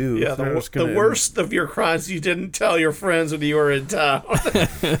killers do. Yeah, They're just the gonna- worst of your crimes you didn't tell your friends when you were in town.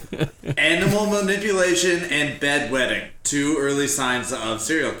 Animal manipulation and bedwetting. 2 early signs of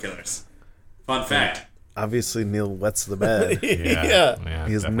serial killers. Fun fact. Obviously, Neil wets the bed. Yeah.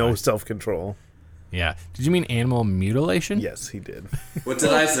 He has definitely. no self-control. Yeah. Did you mean animal mutilation? Yes, he did. What did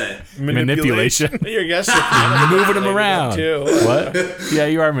I say? Manipulation. Your guess you're kind of Moving them manipulating around. too. What? Yeah,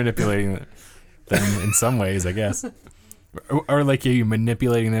 you are manipulating them in some ways, I guess. Or like, are you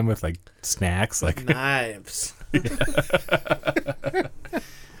manipulating them with like snacks? Like, Knives. I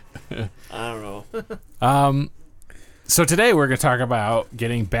don't know. so today we're gonna talk about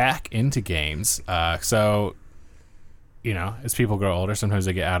getting back into games. So, you know, as people grow older, sometimes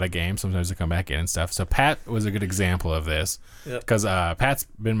they get out of games, sometimes they come back in and stuff. So Pat was a good example of this Yep. because Pat's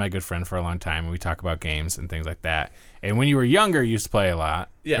been my good friend for a long time, and we talk about games and things like that. And when you were younger, you used to play a lot,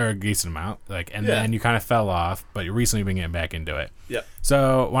 Yeah. or a decent amount, like, and Yeah. then you kind of fell off, but you recently been getting back into it. Yep.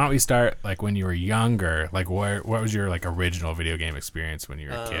 So why don't we start like when you were younger? Like, what was your like original video game experience when you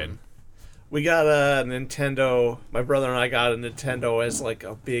were a kid? We got a Nintendo. My brother and I got a Nintendo as like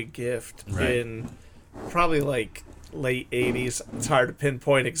a big gift Right. in probably like late 80s. It's hard to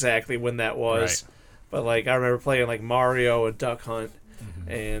pinpoint exactly when that was. Right. But like I remember playing like Mario and Duck Hunt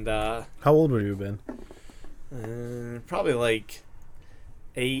and How old were you, Ben? probably like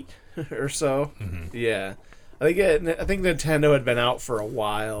 8 or so. Mm-hmm. Yeah. I think Nintendo had been out for a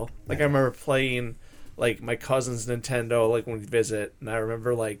while. Like I remember playing like my cousin's Nintendo like when we visit, and I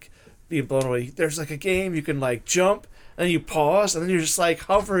remember like being blown away. There's like a game you can like jump and you pause and then you're just like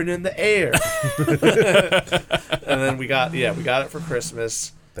hovering in the air. And then we got it for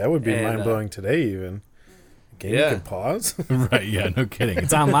Christmas. That would be And, mind-blowing today, even. A game yeah. you can pause? Right? Yeah, no kidding.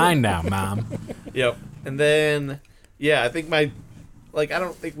 It's online now, Mom. Yep. And then I think I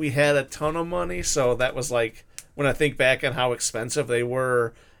don't think we had a ton of money, so that was like when I think back on how expensive they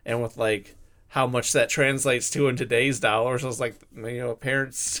were and with like how much that translates to in today's dollars, I was like,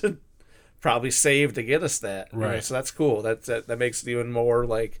 parents probably saved to get us that. Right. So that's cool. That makes it even more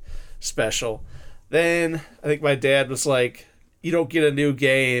like special. Then I think my dad was like, you don't get a new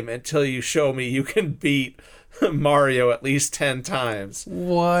game until you show me you can beat Mario at least 10 times.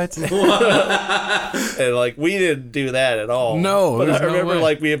 What? And like we didn't do that at all. No, but I there's no remember way.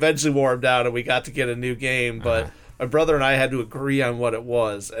 like we eventually wore him down and we got to get a new game, but my brother and I had to agree on what it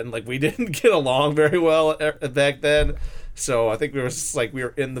was, and like we didn't get along very well back then. So I think we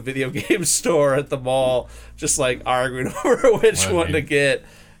were in the video game store at the mall, just like arguing over which What, one to man? get.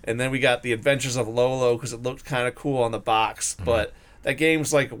 And then we got the Adventures of Lolo because it looked kind of cool on the box, but that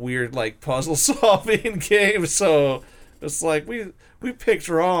game's like a weird like puzzle solving game. So it's like we picked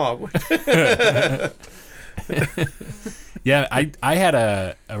wrong. Yeah, I had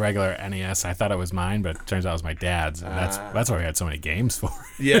a regular NES. I thought it was mine, but it turns out it was my dad's, and that's why we had so many games for.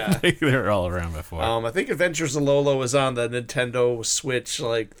 Yeah. they were all around before. I think Adventures of Lolo was on the Nintendo Switch,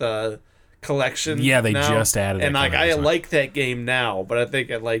 like the collection. Yeah, they now. just added it and to like that I as well. like that game now, but I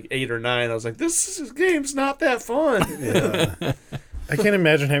think at like 8 or 9, I was like, this game's not that fun. Yeah. I can't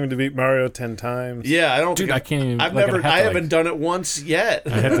imagine having to beat Mario 10 times. Yeah, I don't Dude, think I can't even. I've like, never, I I haven't done it once yet.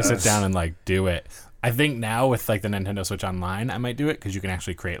 I have to sit down and like do it. I think now with like the Nintendo Switch Online, I might do it because you can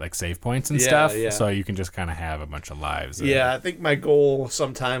actually create like save points and Yeah, stuff. yeah. So you can just kind of have a bunch of lives. Yeah, I think my goal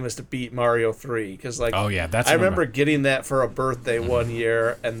sometime is to beat Mario 3 because like Oh yeah, that's. I remember getting that for a birthday one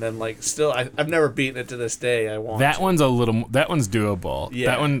year, and then like still I've never beaten it to this day. I want that to. one's that one's doable. Yeah.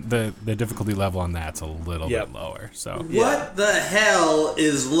 That one, the difficulty level on that's a little Yep. bit lower. So What the hell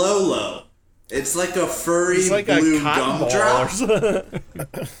is Lolo? It's like a furry It's like a blue cotton ball or gumdrop. something.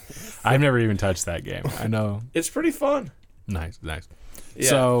 I've never even touched that game. I know. It's pretty fun. Nice. Yeah.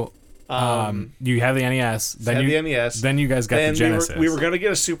 So, you have the NES. Then Had you the NES. Then you guys got Then the Genesis. we were gonna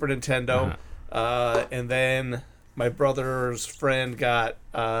get a Super Nintendo, and then my brother's friend got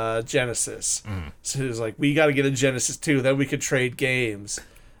Genesis. So he was like, "We got to get a Genesis too. Then we could trade games."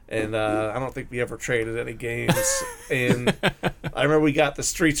 And I don't think we ever traded any games. And I remember we got the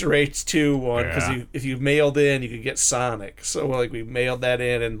Streets of Rage 2 one because Yeah. if you mailed in, you could get Sonic. So like we mailed that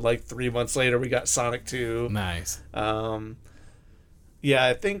in, and like 3 months later, we got Sonic 2. Nice. Yeah,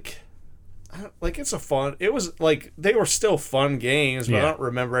 I think like it's a fun. It was like they were still fun games, but I Yeah. don't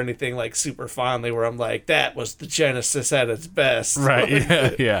remember anything like super fondly where I'm like that was the Genesis at its best. Right.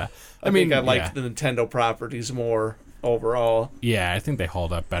 Yeah. Yeah. I mean, think I liked the Nintendo properties more overall. Yeah, I think they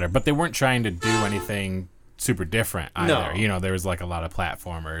hold up better, but they weren't trying to do anything super different either. No. You know, there was like a lot of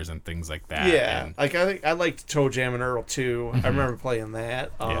platformers and things like that. Yeah, and- like I think I liked Toe Jam and Earl too. I remember playing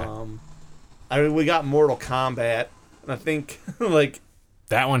that. Yeah. I mean, we got Mortal Kombat, and I think like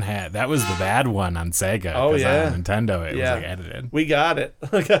that was the bad one on Sega. Oh, 'cause yeah. on Nintendo it Yeah. was like edited. we got it.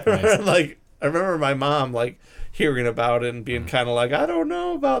 Like I remember my mom like hearing about it and being kind of like, I don't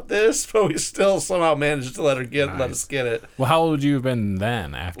know about this, but we still somehow managed to let us get it. Well, how old would you have been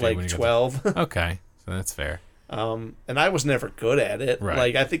then? After when Like you got 12. Okay, so that's fair. And I was never good at it. Right.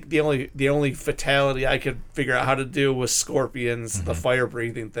 Like I think the only fatality I could figure out how to do was Scorpions, the fire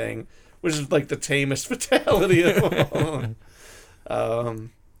breathing thing, which is like the tamest fatality of all.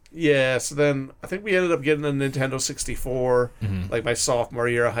 Yeah, so then I think we ended up getting a Nintendo 64 like my sophomore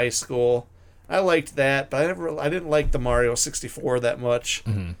year of high school. I liked that, but I didn't like the Mario 64 that much.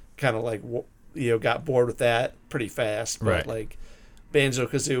 Kind of like got bored with that pretty fast. But Right. like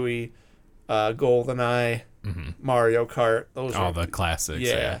Banjo-Kazooie, GoldenEye, Mario Kart, those All were the classics.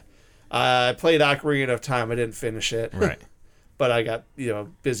 yeah. I played Ocarina of Time. I didn't finish it. Right. But I got,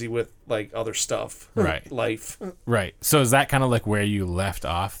 busy with like other stuff. Right. Life. Right. So is that kind of like where you left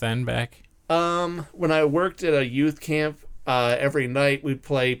off then, Beck? When I worked at a youth camp, every night we'd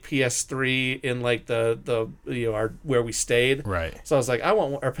play PS3 in like the our where we stayed. Right. So I was like, I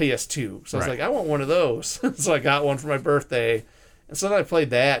want our PS2. So I was Right. like, I want one of those. So I got one for my birthday. And so then I played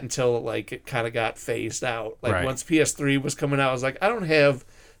that until like it kind of got phased out. Like Right. once PS3 was coming out, I was like, I don't have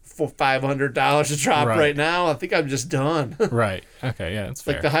for $500 to drop Right. right now. I think I'm just done. Right. Okay. Yeah, that's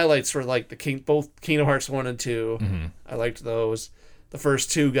fair. Like the highlights were like both Kingdom Hearts 1 and 2. I liked those. The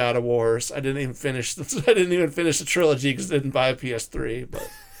first 2 God of Wars. I didn't even finish the trilogy because I didn't buy a PS3.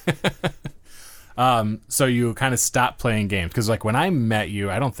 But So you kind of stopped playing games because like when I met you,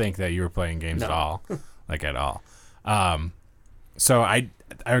 I don't think that you were playing games at No. all, like at all. So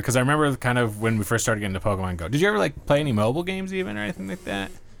because I remember kind of when we first started getting into Pokemon Go. Did you ever like play any mobile games even or anything like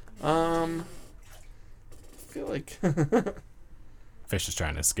that? I feel like Fish is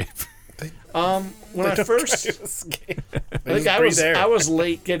trying to escape. when I first like I was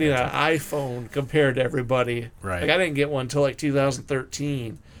late getting an iPhone compared to everybody. Right. Like I didn't get one until like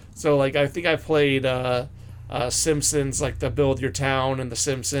 2013. So like I think I played Simpsons, like the Build Your Town and the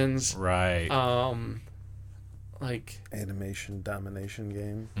Simpsons. Right. Like Animation domination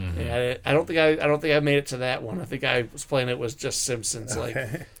game. yeah, I don't think I made it to that one. I think I was playing it was just Simpsons, like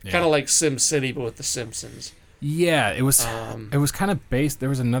Okay. kind of like Sim City but with the Simpsons. Yeah, it was kind of based. There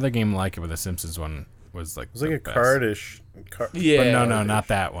was another game like it, where the Simpsons one was like It was like the a best. cardish. Yeah, But no, not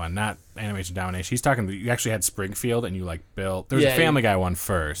that one. Not Animation Domination. He's talking. You actually had Springfield, and you like built. There was Yeah, a Family Guy one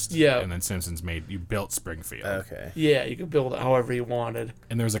first. Yeah. and then Simpsons you built Springfield. Okay. Yeah, you could build it however you wanted.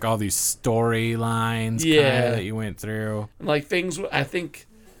 And there was like all these storylines, Yeah. that you went through. And like things, I think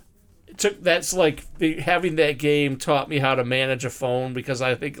that's like having that game taught me how to manage a phone because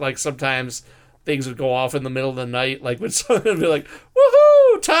I think like sometimes things would go off in the middle of the night, like when someone would be like,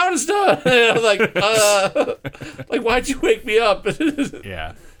 "Woohoo, town is done!" And I'm like, like why'd you wake me up?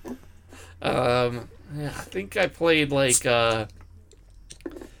 Yeah. Yeah, I think I played like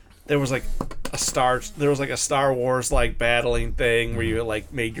there was like a Star Wars like battling thing where you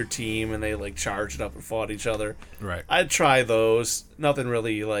like made your team and they like charged up and fought each other. Right. I'd try those. Nothing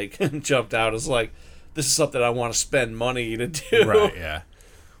really like jumped out as like this is something I want to spend money to do. Right. Yeah.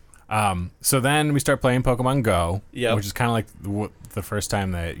 So then we start playing Pokemon Go, Yep. which is kind of like the first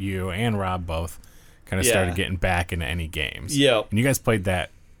time that you and Rob both kind of started getting back into any games. Yep. And you guys played that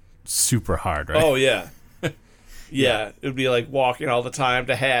super hard, right? Oh, yeah. Yeah, it would be like walking all the time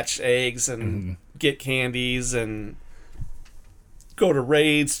to hatch eggs and get candies and go to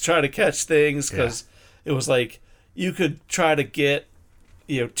raids, try to catch things, because it was like you could try to get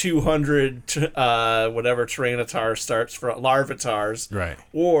 200 whatever Tyranitar starts for Larvatars, Right.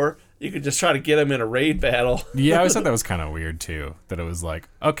 or you could just try to get them in a raid battle. Yeah, I always thought that was kind of weird too. That it was like,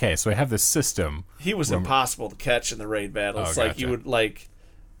 okay, so I have this system. He was impossible to catch in the raid battles. Oh, Like you gotcha. would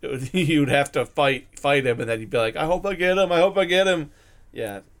you would have to fight him, and then you'd be like, I hope I get him. I hope I get him.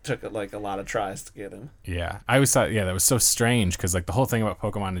 Yeah, it took like a lot of tries to get him. Yeah, I always thought, that was so strange because like the whole thing about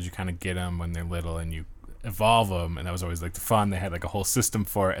Pokemon is you kind of get them when they're little and you evolve them, and that was always like the fun. They had like a whole system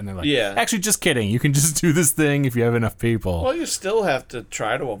for it, and they're like, actually, just kidding. You can just do this thing if you have enough people. Well, you still have to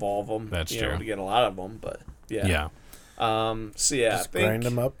try to evolve them. That's you know, true. to get a lot of them, but yeah. Yeah. So yeah, Just I think, grind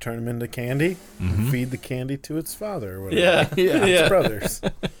them up, turn them into candy, feed the candy to its father or whatever. Yeah, Its brothers.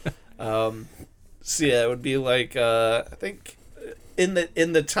 So yeah, it would be like I think in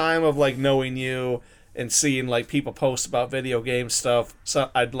the time of like knowing you and seeing like people post about video game stuff, so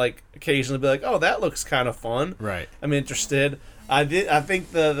I'd like occasionally be like, oh, that looks kind of fun. Right. I'm interested. I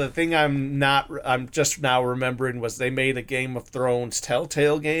think the thing I'm just now remembering was they made a Game of Thrones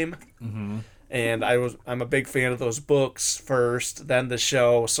Telltale game. Mm-hmm. And I'm a big fan of those books first, then the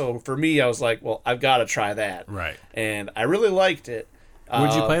show. So for me, I was like, well, I've got to try that. Right. And I really liked it.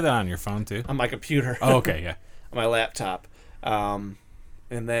 Would you play that on your phone too? On my computer. Oh, okay, yeah. On my laptop. And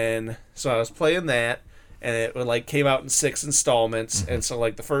then, so I was playing that, and it like came out in 6 installments, and so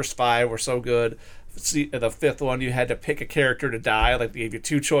like the first 5 were so good. See, the 5th one, you had to pick a character to die. Like they gave you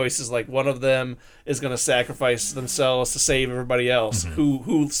 2 choices. Like one of them is going to sacrifice themselves to save everybody else.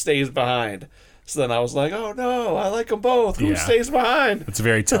 Who stays behind? So then I was like, oh no, I like them both. Who stays behind? It's a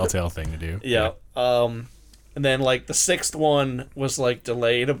very Telltale thing to do. Yeah. And then like the 6th one was like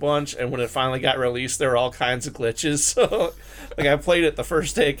delayed a bunch, and when it finally got released, there were all kinds of glitches. So like I played it the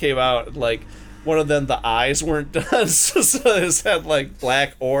first day it came out, and like one of them, the eyes weren't done, so it just had like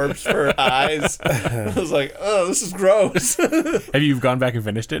black orbs for eyes. I was like, oh, this is gross. Have you gone back and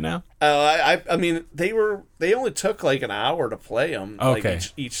finished it now? I mean, they only took like an hour to play them. Okay.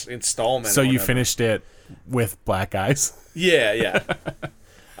 Like each installment. So or you whatever. finished it with black eyes? Yeah.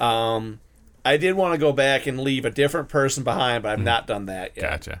 I did want to go back and leave a different person behind, but I've not done that yet.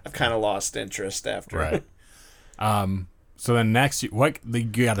 Gotcha. I've kind of lost interest after. Right. So then next, you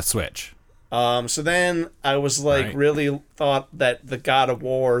got to switch. So then I was like, Right. really thought that the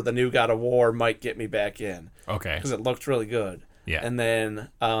new God of War might get me back in. Okay. Because it looked really good. Yeah. And then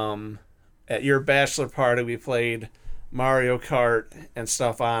at your bachelor party, we played Mario Kart and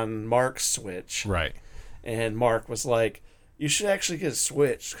stuff on Mark's Switch. Right. And Mark was like, you should actually get a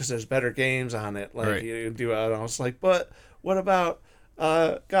Switch because there's better games on it. Like Right. you can do it. And I was like, but what about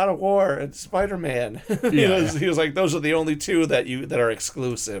God of War and Spider-Man? He was like, those are the only 2 that are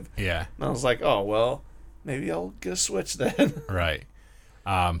exclusive. Yeah. And I was like, oh well, maybe I'll get a Switch then. Right.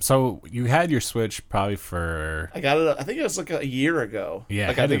 So you had your Switch probably for... I got it. I think it was like a year ago. Yeah,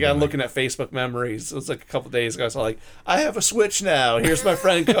 Like it I had to think have I'm been looking at Facebook memories. It was like a couple days ago. I was like, I have a Switch now. Here's my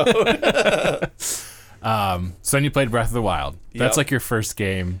friend code. So then you played Breath of the Wild. That's Yep. like your first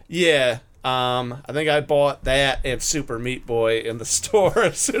game. Yeah. I think I bought that and Super Meat Boy in the store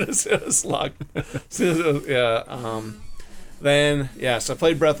as soon as it was locked. Then so I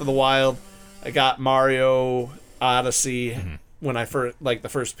played Breath of the Wild. I got Mario Odyssey when I first the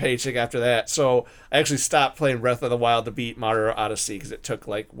first paycheck after that. So I actually stopped playing Breath of the Wild to beat Mario Odyssey because it took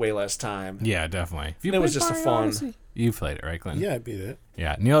like way less time. Yeah, definitely. It was just a fun. You played it, right, Clint? Yeah, I beat it.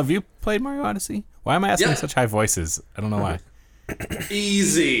 Yeah. Neil, have you played Mario Odyssey? Why am I asking Yeah. such high voices? I don't know why.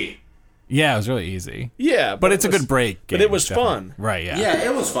 Easy. Yeah, it was really easy. Yeah, But it's it a was- good break. But game, it was definitely. fun. Right, yeah. Yeah,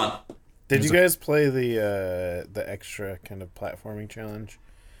 it was fun. Did you guys play the extra kind of platforming challenge?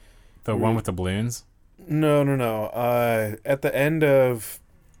 The one with the balloons? No. At the end of,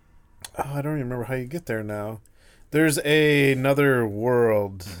 I don't even remember how you get there now. There's another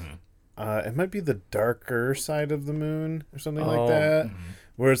world. It might be the darker side of the moon or something like that,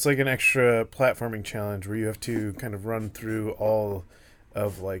 where it's like an extra platforming challenge where you have to kind of run through all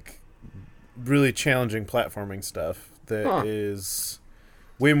of like really challenging platforming stuff that is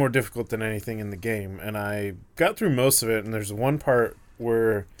way more difficult than anything in the game. And I got through most of it, and there's one part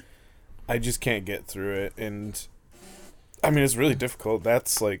where I just can't get through it, and I mean it's really difficult.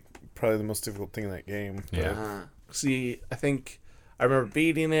 That's like probably the most difficult thing in that game. Yeah. See, I think I remember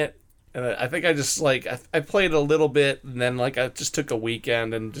beating it, And I think I just like I played a little bit, and then like I just took a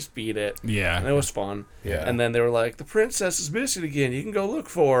weekend and just beat it. Yeah. And it was fun. Yeah. And then they were like, the princess is missing again. You can go look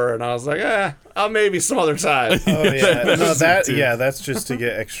for her. And I was like, I'll maybe some other time. Oh yeah, no, that's just to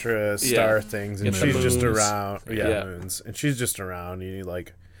get extra star things, and Get the she's just moons. around. Yeah, Yeah. moons, and she's just around. You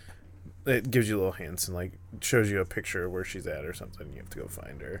like, it gives you little hints and like shows you a picture of where she's at or something. You have to go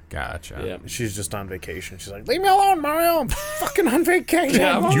find her. Gotcha. Yeah. She's just on vacation. She's like, leave me alone, Mario. I'm fucking on vacation.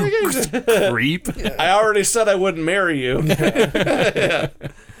 Yeah, I'm on vacation. Creep. I already said I wouldn't marry you. Then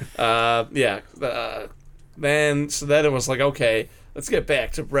it was like, okay, let's get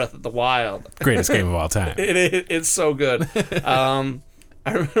back to Breath of the Wild. Greatest game of all time. It's so good. I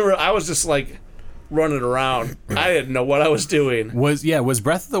remember I was just like running around. I didn't know what I was doing. Was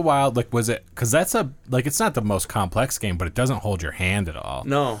Breath of the Wild like, was it, because that's it's not the most complex game, but it doesn't hold your hand at all.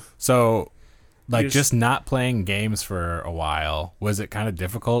 No. So like You're just not playing games for a while, was it kind of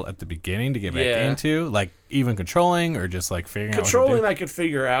difficult at the beginning to get back Yeah. into, like even controlling or just like figuring out Controlling what I could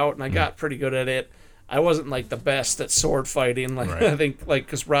figure out, and I got pretty good at it. I wasn't like the best at sword fighting. Like Right. I think like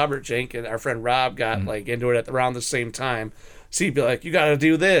because Robert Jenkins, our friend Rob, got like into it at around the same time. So he'd be like, "You got to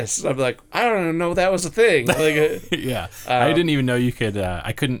do this." And I'd be like, "I don't even know that was a thing." Like, to do. Yeah. I didn't even know you could.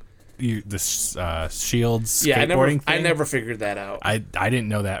 I couldn't. Shields yeah, skateboarding I thing. never figured that out. I didn't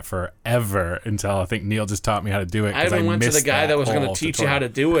know that forever until I think Neil just taught me how to do it. I 'cause even went to the missed guy that was going whole to teach you how to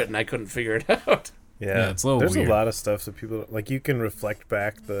tutorial. do it, and I couldn't figure it out. Yeah, it's a little there's weird. a lot of stuff that people like. You can reflect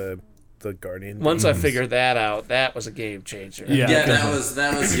back the Guardian. Once I figured that out, that was a game changer. Yeah. Yeah,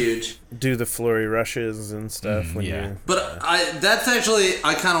 that was huge. do the flurry rushes and stuff when yeah. you. But that's actually,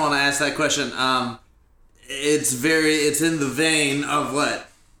 I kind of want to ask that question. It's in the vein of what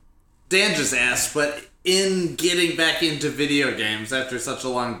Dan just asked, but in getting back into video games after such a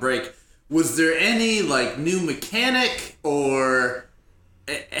long break, was there any like new mechanic, or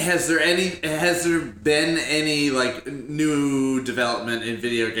has there been any like new development in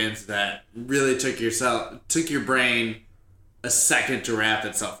video games that really took your brain a second to wrap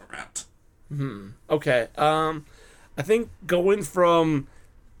itself around? Okay. I think going from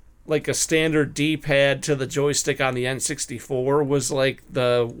like a standard D-pad to the joystick on the N64 was like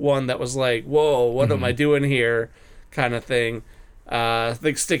the one that was like, whoa, what am I doing here kind of thing. I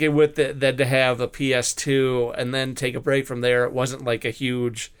think sticking with it, then to have the PS2 and then take a break from there, it wasn't like a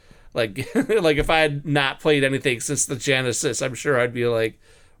huge, like, like if I had not played anything since the Genesis, I'm sure I'd be like,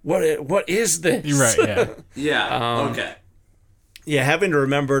 what is this? You're right. Yeah. Yeah. Okay. Yeah, having to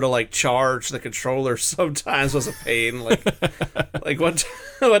remember to like charge the controller sometimes was a pain. Like one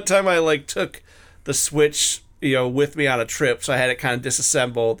time I like took the Switch, with me on a trip, so I had it kind of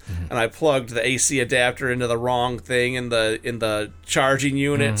disassembled, and I plugged the AC adapter into the wrong thing in the charging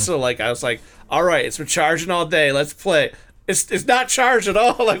unit. So like I was like, all right, it's been charging all day. Let's play. It's not charged at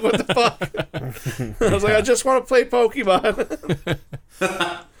all. Like what the fuck? I was like, I just want to play Pokemon.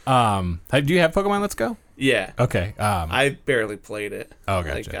 Do you have Pokemon Let's Go? Yeah. Okay. I barely played it. Oh,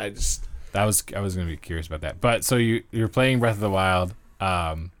 gotcha. Like I just. I was going to be curious about that. But so you're playing Breath of the Wild.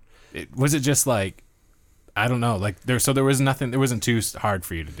 Was it just like, I don't know, like there was nothing, there wasn't too hard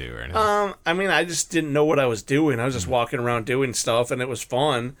for you to do or anything. I mean, I just didn't know what I was doing. I was just walking around doing stuff, and it was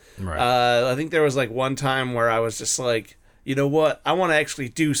fun. Right. I think there was like one time where I was just like, you know what? I want to actually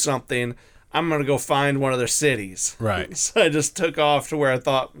do something. I'm gonna go find one of their cities. Right. So I just took off to where I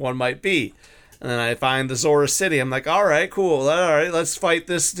thought one might be. And then I find the Zora City. I'm like, all right, cool. All right, let's fight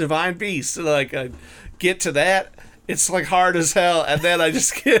this divine beast. And like, I get to that. It's like hard as hell. And then I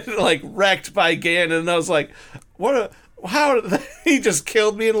just get like wrecked by Ganon. And I was like, how did he just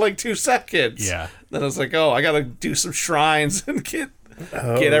killed me in like 2 seconds? Yeah. Then I was like, oh, I got to do some shrines and get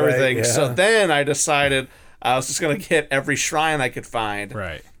everything. Right, yeah. So then I decided I was just going to get every shrine I could find.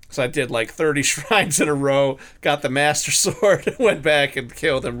 Right. So I did like 30 shrines in a row, got the Master Sword, went back and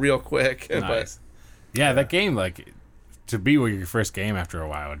killed him real quick. Nice. Yeah, that game, like, to be your first game after a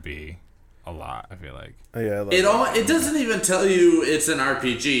while would be a lot, I feel like. Oh, yeah, I love It doesn't even tell you it's an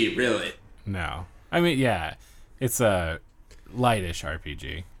RPG, really. No. I mean, yeah, it's a lightish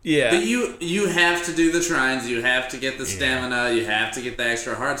RPG. Yeah. But you have to do the shrines, you have to get the stamina, you have to get the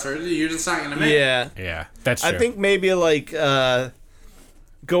extra heart sword. You're just not gonna make it. Yeah. Yeah, that's true. I think maybe like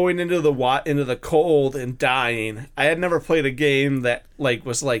going into the cold and dying. I had never played a game that like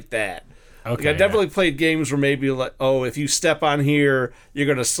was like that. Okay, Like, I definitely played games where maybe like, oh, if you step on here, you're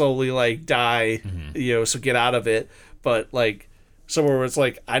gonna slowly like die, so get out of it. But like somewhere where it's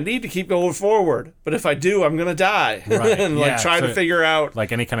like, I need to keep going forward, but if I do, I'm gonna die, Right, and like yeah, try so to figure out.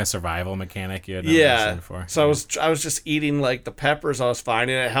 like any kind of survival mechanic you had never seen before. So I was just eating like the peppers I was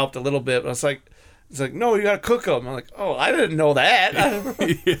finding. It helped a little bit, but I was like, He's like, no, you gotta cook them. I'm like, oh, I didn't know that.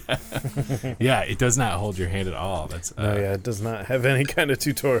 Yeah, it does not hold your hand at all. That's Oh yeah, it does not have any kind of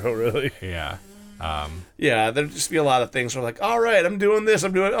tutorial really. yeah. Yeah, there'd just be a lot of things where like, all right, I'm doing this,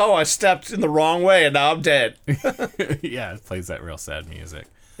 oh, I stepped in the wrong way and now I'm dead. Yeah, it plays that real sad music.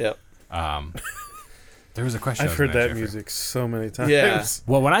 Yep. There was a question. I've heard that music so many times. Yeah.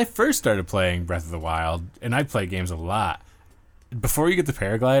 Well, when I first started playing Breath of the Wild, and I play games a lot, before you get the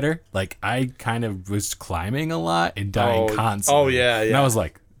paraglider, like I kind of was climbing a lot and dying constantly. Oh, yeah, And yeah. I was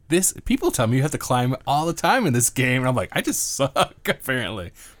like, people tell me you have to climb all the time in this game, and I'm like, I just suck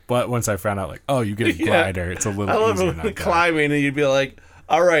apparently. But once I found out, like, oh, you get a glider, it's a little I love easier. it not when to die. climbing and you'd be like,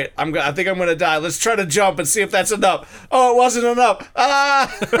 all right, I think I'm gonna die. Let's try to jump and see if that's enough. Oh, it wasn't enough. Ah!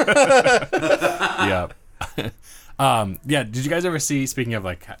 Yep. Yeah. Did you guys ever see? Speaking of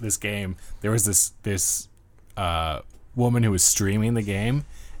like this game, there was this woman who was streaming the game,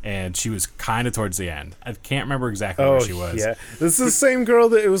 and she was kind of towards the end. I can't remember exactly where she was. Yeah, this is the same girl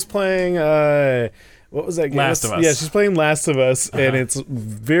that was playing. What was that game? Last of Us. Yeah, she's playing Last of Us, and it's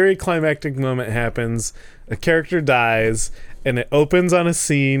very climactic moment happens. A character dies, and it opens on a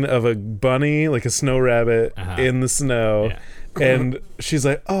scene of a bunny, like a snow rabbit, in the snow. Yeah. And she's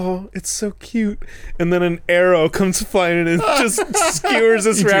like, "Oh, it's so cute." And then an arrow comes flying in and just skewers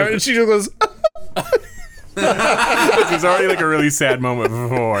this rabbit, and she just goes, There's already like a really sad moment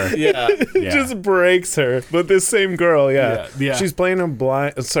before. Yeah. Yeah. just breaks her. But this same girl, Yeah. she's playing a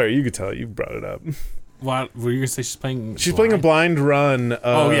blind. Sorry, you could tell. You brought it up. What were you gonna say? She's playing. She's playing a blind run.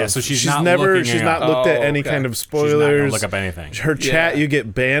 Oh, yeah, so she's not never. looking She's it not up. looked at Oh, any okay. kind of She's not gonna spoilers. look up anything. Her chat, Yeah. you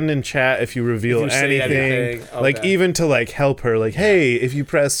get banned in chat if you reveal If you say anything. anything. Like Okay. even to like help her. Like, hey, if you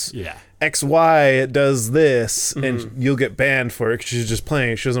press Yeah. XY, it does this, Mm-hmm. and you'll get banned for it because she's just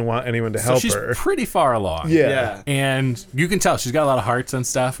playing. She doesn't want anyone to So help she's her. pretty far along. Yeah. Yeah. And you can tell she's got a lot of hearts and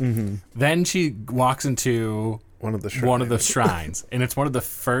stuff. Then she walks into One of the shrines, and it's one of the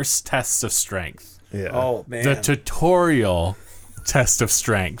first tests of strength. Yeah. Oh man. The tutorial test of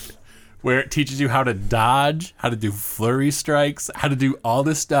strength, where it teaches you how to dodge, how to do flurry strikes, how to do all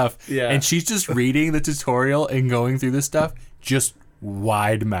this stuff. Yeah. And she's just reading the tutorial and going through this stuff, just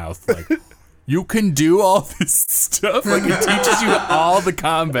wide mouth, like, you can do all this stuff. Like, it teaches you all the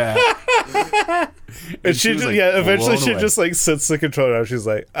combat. and she was, just, like, eventually blown she away. just like sits the controller down. She's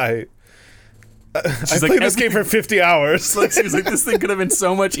like, I She's played this game for 50 hours. Like, she was like, this thing could have been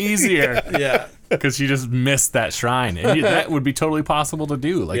so much easier. yeah. Because she just missed that shrine. And that would be totally possible to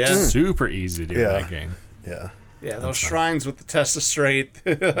do. Like, Yeah. super easy to do in Yeah. that game. Yeah. Yeah. Those shrines with the test of strength.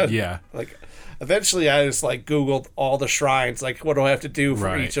 Yeah. Like, eventually, I just like Googled all the shrines. Like, what do I have to do for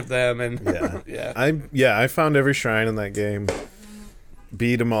Right. each of them? And Yeah. yeah. I found every shrine in that game.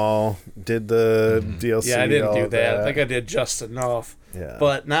 Beat them all. Did the DLC. Yeah, I didn't all do of that. I think I did just enough. Yeah.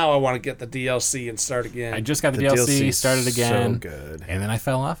 But now I want to get the DLC and start again. I just got the, The DLC, is started again. So good. And then I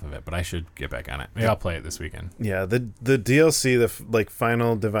fell off of it, but I should get back on it. Maybe I'll play it this weekend. Yeah, the DLC, like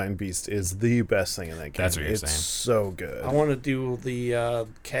final Divine Beast, is the best thing in that game. That's what you're it's saying. so good. I want to do the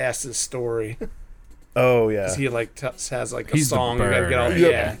Cass's story. Oh yeah, 'Cause he like has like a He's the song. You gotta bird, get all right?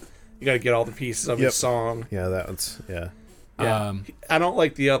 yeah. You gotta get all the pieces of Yep. his song. yeah. That one's yeah. Yeah. I don't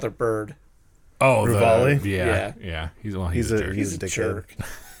like the other bird. Oh, Rivali? Yeah. He's a jerk. He's a dickhead.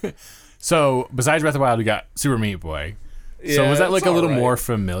 jerk. So, besides Breath of the Wild, we got Super Meat Boy. So, Yeah, was that like it's a little alright. more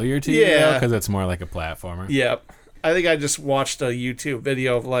familiar to you? Yeah. Because it's more like a platformer. Yep. I think I just watched a YouTube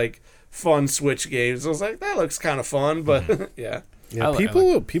video of like fun Switch games. I was like, that looks kind of fun, but yeah. Yeah, I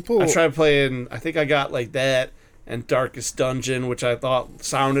people. I tried playing. I think I got like that and Darkest Dungeon, which I thought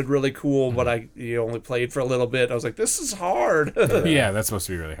sounded really cool, but I only played for a little bit. I was like, this is hard. Yeah, that's supposed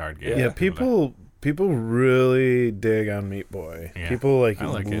to be a really hard game. Yeah, people really dig on Meat Boy. Yeah. People like I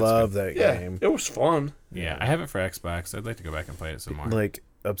like it. It's love that yeah, game. it was fun. Yeah, I have it for Xbox. I'd like to go back and play it some more. Like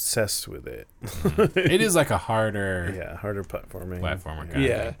obsessed with it. It is like a harder Yeah, harder platforming. platformer kind of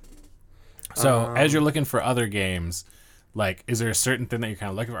Yeah. thing. So, as you're looking for other games, like, is there a certain thing that you're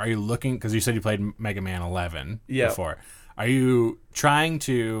kind of looking for? Are you looking, because you said you played Mega Man 11 Yeah. before. Are you trying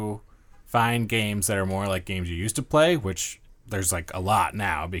to find games that are more like games you used to play, which there's like a lot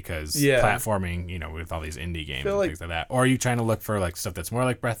now because Yeah. platforming, with all these indie games and like- things like that. Or are you trying to look for like stuff that's more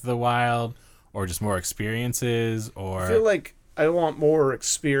like Breath of the Wild or just more experiences or I feel like I want more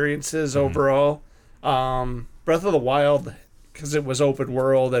experiences overall. Breath of the Wild, because it was open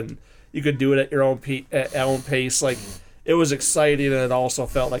world and you could do it at your own own pace. Like it was exciting, and it also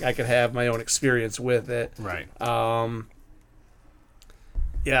felt like I could have my own experience with it. right.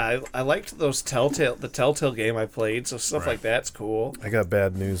 Yeah, I liked the Telltale game I played, so stuff Right. like that's cool. I got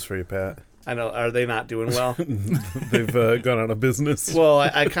bad news for you, Pat. I know. Are they not doing well? They've gone out of business. Well,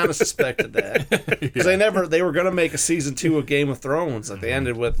 I kind of suspected that because they were going to make a season 2 of Game of Thrones. Like they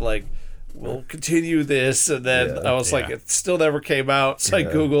ended with like, we'll continue this, and then I was like, it still never came out. So I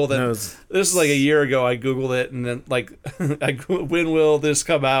googled it. No, This is like a year ago. I googled it, and then like, when will this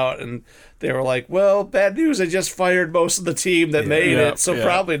come out? And they were like, well, bad news. I just fired most of the team that made it, so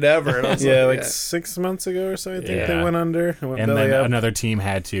probably never. And I was like 6 months ago or so, I think they went under. And then another team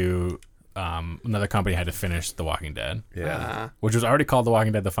had to. Another company had to finish The Walking Dead. Which was already called The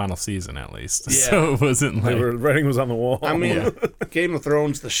Walking Dead the final season, at least. Yeah. So it wasn't like... writing was on the wall. I mean, Game of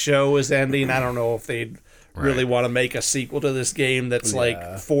Thrones, the show is ending. I don't know if they'd really want to make a sequel to this game that's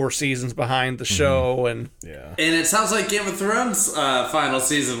like 4 seasons behind the show. And it sounds like Game of Thrones final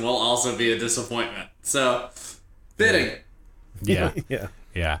season will also be a disappointment. So, fitting. Yeah.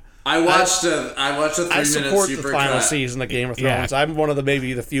 Yeah. I watched a 3-minute I support the supercut. final season of Game of Thrones. I'm one of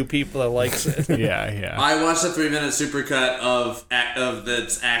the few people that likes it. I watched a 3-minute supercut of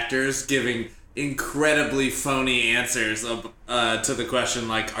its actors giving incredibly phony answers to the question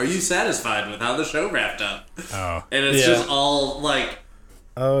like, "Are you satisfied with how the show wrapped up?" Oh, and it's just all like,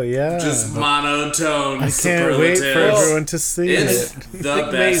 just monotone. I can't wait for everyone to see it's it. The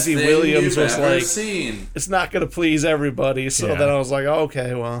best Maisie thing Williams you've was ever like, seen. It's not going to please everybody. So then I was like,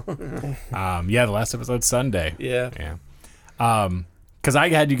 okay, well, the last episode's Sunday. Yeah. Because I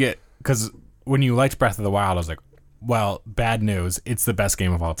had to because when you liked Breath of the Wild, I was like, well, bad news. It's the best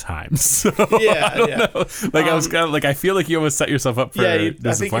game of all time. So I don't know. Like I was kind of like, I feel like you almost set yourself up for I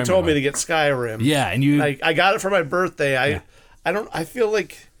think you told me to get Skyrim. Yeah, and you. I got it for my birthday. I feel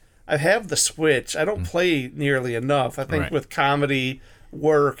like I have the Switch. I don't play nearly enough. I think with comedy,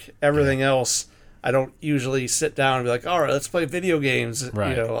 work, everything else, I don't usually sit down and be like, all right, let's play video games.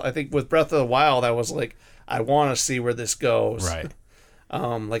 Right. You know, I think with Breath of the Wild, I was like, I want to see where this goes. Right.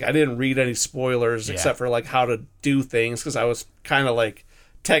 Like I didn't read any spoilers except for like how to do things because I was kind of like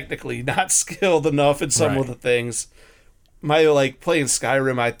technically not skilled enough in some of the things. My like playing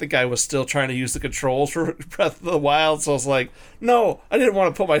Skyrim, I think I was still trying to use the controls for Breath of the Wild, so I was like, no, I didn't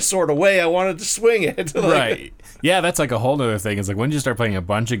want to put my sword away. I wanted to swing it. Like, right. Yeah, that's like a whole other thing. It's like when you start playing a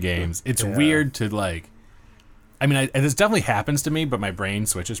bunch of games, it's weird to like. I mean, this definitely happens to me, but my brain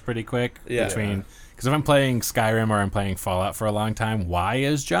switches pretty quick between. Because if I'm playing Skyrim or I'm playing Fallout for a long time, Y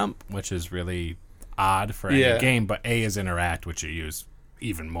is jump, which is really odd for any game, but A is interact, which you use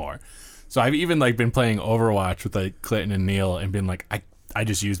even more. So I've even like been playing Overwatch with like Clinton and Neil and been like, I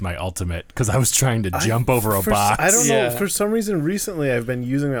just used my ultimate because I was trying to jump over a box. I don't know. For some reason, recently I've been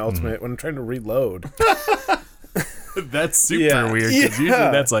using my ultimate when I'm trying to reload. That's super weird because usually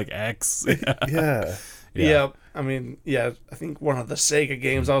that's like X. Yeah. I mean, I think one of the Sega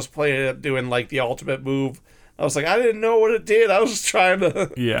games I was playing it doing like the ultimate move. I was like, I didn't know what it did. I was just trying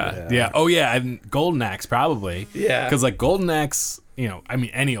to. Yeah. Oh, yeah. And Golden Axe, probably. Yeah. Because, like, Golden Axe, you know, I mean,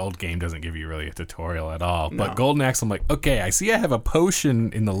 any old game doesn't give you really a tutorial at all. But Golden Axe, I'm like, okay, I see I have a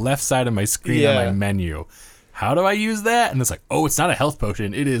potion in the left side of my screen on my menu. How do I use that? And it's like, oh, it's not a health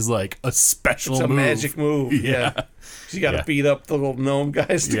potion. It is, like, a special move. It's a magic move. Yeah. You got to beat up the little gnome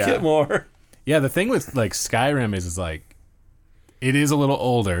guys to get more. Yeah, the thing with, like, Skyrim is like, it is a little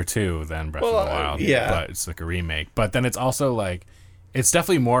older, too, than Breath of the Wild. But it's like a remake. But then it's also, like, it's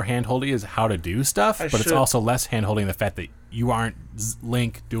definitely more hand-holdy as how to do stuff, but it's also less hand-holding the fact that you aren't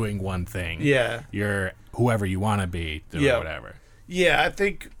Link doing one thing. Yeah. You're whoever you want to be doing whatever. Yeah, I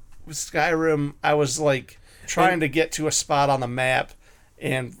think with Skyrim, I was, like, trying to get to a spot on the map,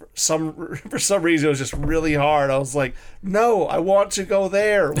 and for some reason, it was just really hard. I was like, no, I want to go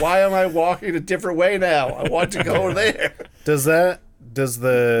there. Why am I walking a different way now? I want to go there. Did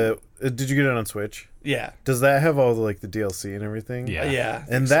you get it on Switch? Yeah. Does that have all the, like, the DLC and everything? Yeah.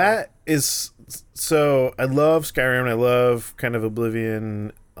 And that is, so I love Skyrim, I love kind of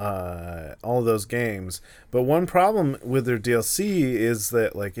Oblivion, all of those games. But one problem with their DLC is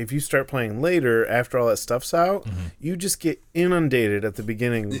that, like, if you start playing later, after all that stuff's out, you just get inundated at the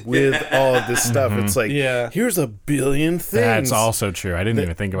beginning with all of this stuff. It's like, here's a billion things. That's also true. I didn't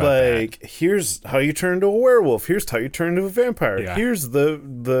even think about that. Like, here's how you turn into a werewolf. Here's how you turn into a vampire. Yeah. Here's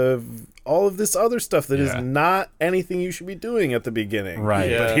the all of this other stuff that is not anything you should be doing at the beginning. Right.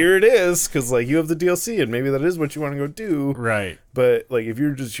 Yeah. But here it is, because, like, you have the DLC, and maybe that is what you want to go do. Right. But, like, if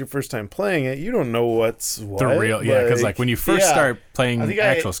you're just your first time playing it, you don't know what's what. The real, because, like, when you first start playing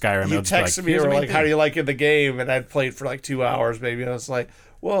actual Skyrim, you it'll just be like, texted me, or like, how do you like it, the game? And I'd played for like 2 hours, maybe. I was like,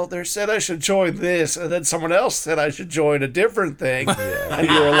 well, they said I should join this, and then someone else said I should join a different thing. And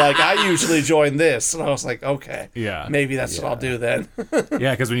you were like, I usually join this. And I was like, okay. Yeah. Maybe that's what I'll do then.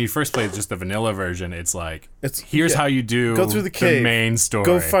 Yeah, because when you first played just the vanilla version, it's like, It's- here's yeah. how you do Go through the cave. main story.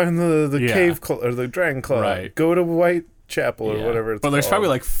 Go find the Yeah. cave or the dragon claw. Right. Go to Whitechapel or Yeah. whatever it's But there's called. probably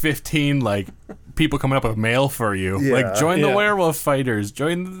like 15 like people coming up with mail for you. Yeah. Like join the Yeah. werewolf fighters,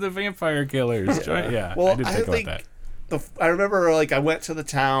 join the vampire killers. Join, yeah. Well, I didn't think think about that. I remember like I went to the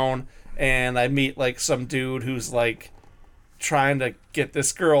town and I meet like some dude who's like trying to get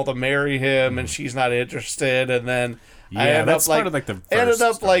this girl to marry him and she's not interested, and then I Yeah, ended that's up like part of, like, the ended first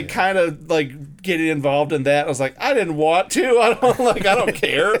up story, like yeah. kind of like getting involved in that. I was like, I didn't want to. I don't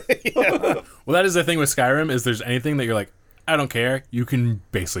care. Well, that is the thing with Skyrim is there's anything that you're like, I don't care. You can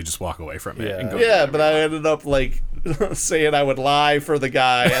basically just walk away from it. Yeah. And go Yeah, do but I ended up like saying I would lie for the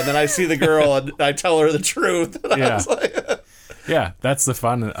guy, and then I see the girl and I tell her the truth. And I Yeah. was like, Yeah, that's the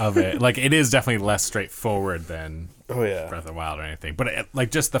fun of it. Like, it is definitely less straightforward than Oh yeah. Breath of the Wild or anything. But, like,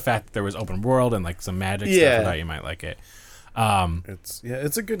 just the fact that there was open world and, like, some magic Yeah. stuff, I thought you might like it.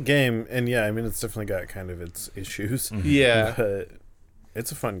 It's a good game, and yeah, I mean it's definitely got kind of its issues. yeah. But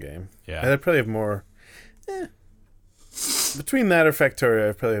it's a fun game. Yeah. And I probably have more. Between that or Factorio,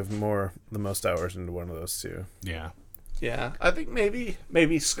 I probably have the most hours into one of those two. Yeah. Yeah, I think maybe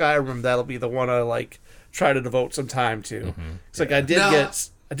Skyrim, that'll be the one I like try to devote some time to. It's like I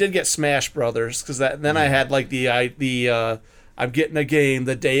did get Smash Brothers because then I had like the I'm getting a game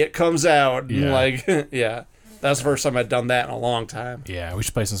the day it comes out, and Yeah. like yeah, that's the first time I'd done that in a long time. Yeah, we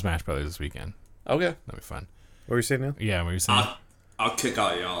should play some Smash Brothers this weekend. Okay, That'd be fun. What were you saying, Neil? Yeah, what were you saying? I'll kick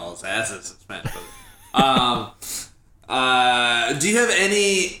all y'all's asses in Smash Brothers. Do you have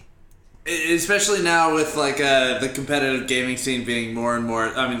any, especially now with like the competitive gaming scene being more and more?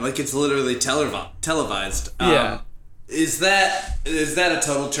 I mean, like it's literally televised. Yeah. Is that a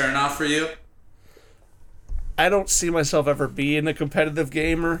total turnoff for you? I don't see myself ever being a competitive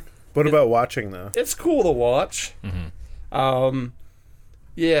gamer. What about watching though? It's cool to watch.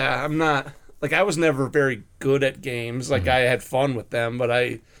 Yeah, I'm not like I was never very good at games. Like I had fun with them, but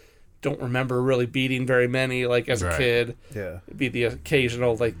I don't remember really beating very many. Like as a Right. kid, Yeah. it'd be the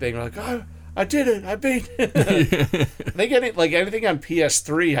occasional like thing like, oh, I did it, I beat it. I think anything on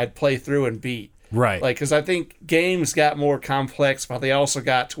PS3 I'd play through and beat. Right. Like, because I think games got more complex, but they also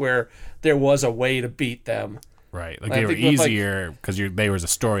got to where there was a way to beat them. right. Like, I they were think with, like- easier because there was a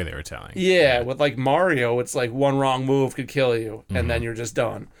story they were telling. Yeah, with like Mario, it's like one wrong move could kill you, and then you're just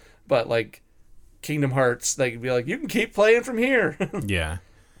done. But like Kingdom Hearts, they could be like, you can keep playing from here. Yeah.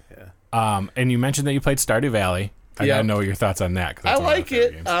 And you mentioned that you played Stardew Valley. I Yeah. gotta know your thoughts on that. 'Cause I that's one of my like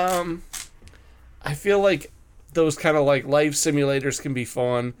favorite it. games. I feel like those kind of like life simulators can be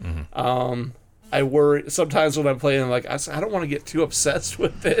fun. I worry sometimes when I'm playing, like I don't want to get too obsessed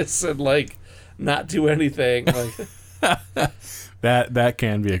with this and like not do anything. Like, That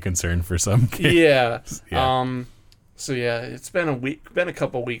can be a concern for some kids. yeah. Yeah. So yeah, it's been a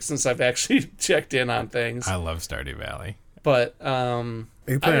couple weeks since I've actually checked in on things. I love Stardew Valley. But Are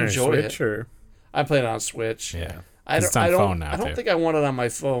you playing on enjoy Switch or? I'm playing on Switch. Yeah. I 'Cause don't, it's on I don't, phone now, I don't too. think I want it on my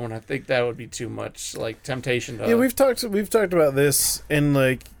phone. I think that would be too much like temptation to. Yeah, we've talked about this, and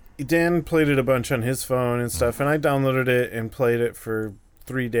like Dan played it a bunch on his phone and stuff, and I downloaded it and played it for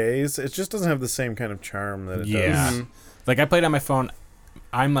 3 days. It just doesn't have the same kind of charm that it Yeah. does. Like, I played on my phone.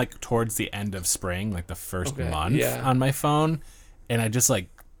 I'm, like, towards the end of spring, like, the first Okay, month yeah. on my phone. And I just, like,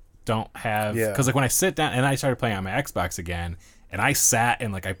 don't have... Yeah. Because, like, when I sit down... And I started playing on my Xbox again. And I sat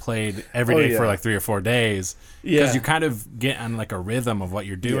and, like, I played every Oh, day for, yeah. like, 3 or 4 days. Yeah. Because you kind of get on, like, a rhythm of what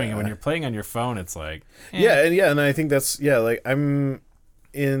you're doing. And when Yeah. you're playing on your phone, it's like... Yeah, and I think that's like I'm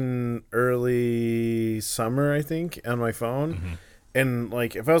in early summer, I think, on my phone. And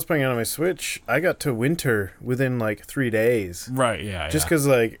like if I was playing it on my Switch, I got to winter within like 3 days. Right, yeah. Just because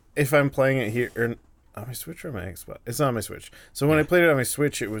like if I'm playing it here or on my Switch or my Xbox, it's on my Switch. So when I played it on my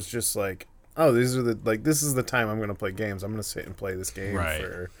Switch, it was just like, oh, this is the time I'm gonna play games. I'm gonna sit and play this game Right.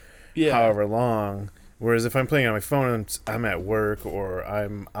 for yeah. however long. Whereas if I'm playing on my phone and I'm at work or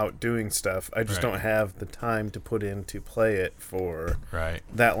I'm out doing stuff, I just Right. don't have the time to put in to play it for Right.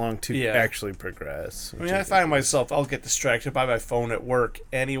 that long to Yeah. actually progress. I mean, I find myself, I'll get distracted by my phone at work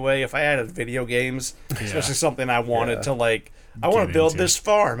anyway. If I added video games, especially something I wanted Yeah. to like, I want Get to build into. this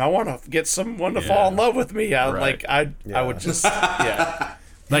farm. I want to get someone to fall in love with me. Right. I would just, yeah.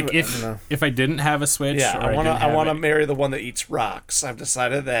 Like, I don't know. if I didn't have a Switch... Yeah, or I want to. didn't I have want to it- marry the one that eats rocks. I've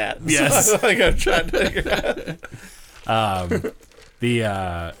decided that. Yes. So, like I'm trying to.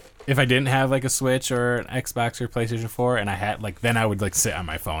 if I didn't have like a Switch or an Xbox or PlayStation 4, and I had like, then I would like sit on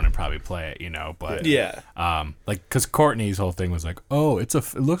my phone and probably play it, you know. But Yeah. like, cause Courtney's whole thing was like, oh, it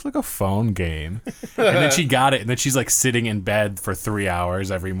looks like a phone game, and then she got it, and then she's like sitting in bed for 3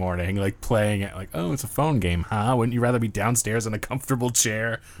 hours every morning, like playing it, like, oh, it's a phone game, huh? Wouldn't you rather be downstairs in a comfortable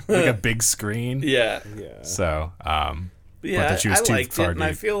chair, with, like a big screen? Yeah. So, Yeah, but that she was I too liked far it, and I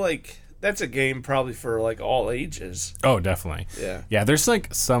deep. feel like that's a game probably for like all ages. Oh, definitely. Yeah. Yeah, there's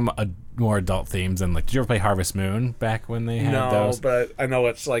like some more adult themes, and like, did you ever play Harvest Moon back when they had No, those? but I know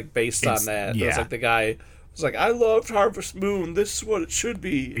it's like based on that. It was yeah. like the guy was like, I loved Harvest Moon. This is what it should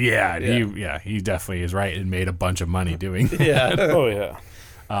be. Yeah, he definitely is right and made a bunch of money doing that. Yeah. Oh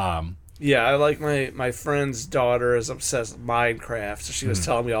yeah. Yeah, I like my friend's daughter is obsessed with Minecraft, so she was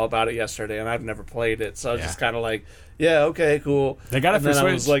telling me all about it yesterday, and I've never played it, so I was Yeah. just kind of like, yeah, okay, cool. They got it and for then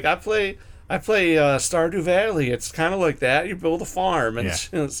I was Switch. like, I play Stardew Valley. It's kind of like that. You build a farm, and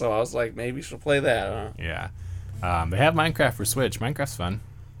Yeah. so I was like, maybe you should play that. Huh? Yeah. They have Minecraft for Switch. Minecraft's fun.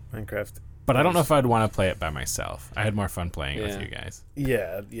 Minecraft. But I don't know if I'd want to play it by myself. I had more fun playing it Yeah. with you guys.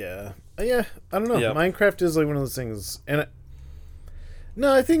 Yeah. I don't know. Yep. Minecraft is like one of those things, and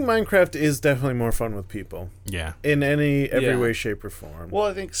no, I think Minecraft is definitely more fun with people Yeah. in every Yeah. way, shape, or form. Well,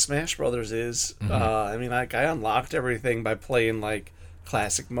 I think Smash Brothers is. Mm-hmm. I mean, like I unlocked everything by playing like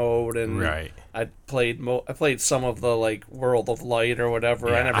classic mode, and Right. I played some of the like World of Light or whatever.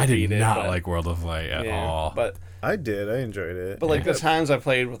 I Yeah, never I beat did it. not but, like World of Light at all. But I did. I enjoyed it. But like the times I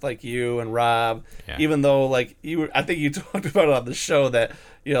played with like you and Rob, Yeah. even though like I think you talked about it on the show that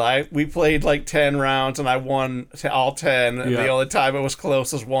we played like 10 rounds and I won all 10, and Yeah. the only time it was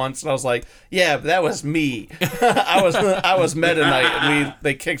close was once, and I was like, yeah, but that was me. I was Meta Knight, and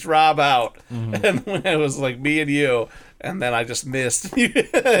they kicked Rob out, Mm-hmm. and it was like me and you, and then I just missed.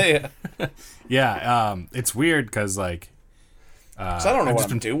 Yeah. Yeah, it's weird because like, So I don't know I've what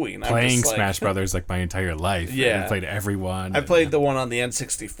just I'm been doing. I'm playing just, like- Smash Brothers like my entire life. Yeah. I played everyone. I played the one on the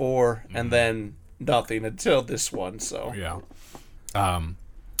N64, and then nothing until this one. So Yeah.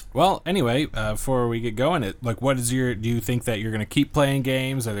 Well, anyway, before we get going, do you think that you're going to keep playing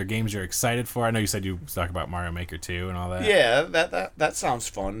games? Are there games you're excited for? I know you said you talk about Mario Maker 2 and all that. yeah, that sounds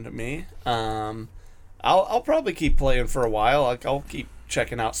fun to me. I'll probably keep playing for a while. I'll keep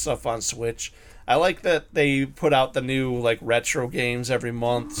checking out stuff on Switch. I like that they put out the new like retro games every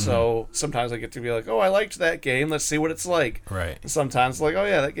month. So sometimes I get to be like, oh, I liked that game. Let's see what it's like. Right. And sometimes like, oh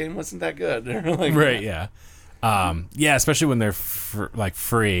yeah, that game wasn't that good. Like, Right, yeah. Yeah, especially when they're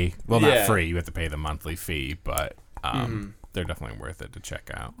free. Well, not Yeah. free. You have to pay the monthly fee, but they're definitely worth it to check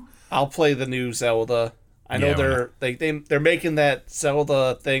out. I'll play the new Zelda. I know Yeah, they're making that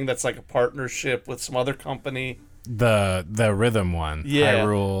Zelda thing that's like a partnership with some other company. The rhythm one. Yeah.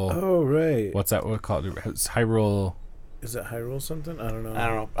 Hyrule. oh right. What's that? What called? It's Hyrule. Is it Hyrule something? I don't know. I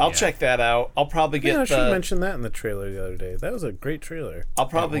don't know. I'll Yeah. check that out. I'll probably get Yeah, I should the mention that in the trailer the other day. That was a great trailer. I'll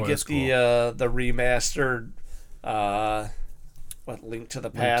probably It get was the remastered Link to the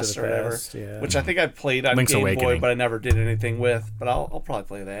Past the or whatever, Past, yeah. which I think I played on Link's Game Boy, Awakening. but I never did anything with. But I'll probably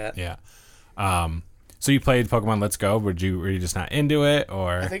play that. Yeah. So you played Pokemon Let's Go? Were you just not into it,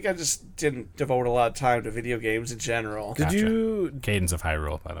 or I think I just didn't devote a lot of time to video games in general. Did Gotcha. you Cadence of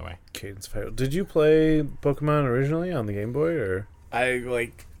Hyrule, by the way? Cadence of Hyrule. Did you play Pokemon originally on the Game Boy or? I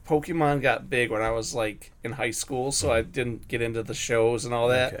like Pokemon got big when I was like in high school, so I didn't get into the shows and all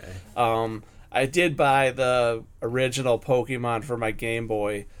that. Okay. I did buy the original Pokemon for my Game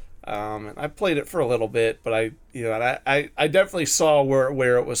Boy. And I played it for a little bit, but I definitely saw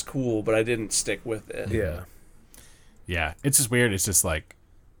where it was cool, but I didn't stick with it. Yeah. Yeah, it's just weird. It's just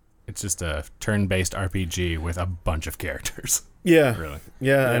a turn-based RPG with a bunch of characters. Yeah. Really.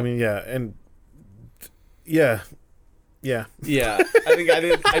 Yeah. I Yep. mean, yeah, and yeah. Yeah, I think I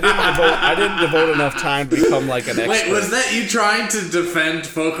didn't devote enough time to become like an expert. Wait, was that you trying to defend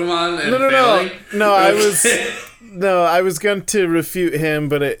Pokemon and No. failing? No, I was going to refute him,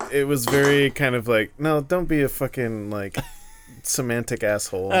 but it was very kind of like, no, don't be a fucking like semantic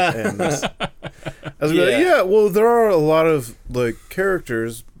asshole. And I was like, yeah, well, there are a lot of like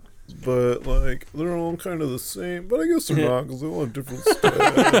characters, but like they're all kind of the same. But I guess they're not because they all have different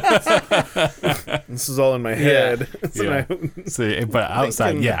stats. This is all in my head. So Yeah. So, but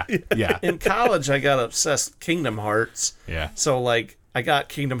outside, Thinking- yeah. In college, I got obsessed with Kingdom Hearts. Yeah. So like I got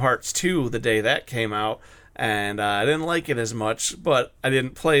Kingdom Hearts 2 the day that came out, and I didn't like it as much, but I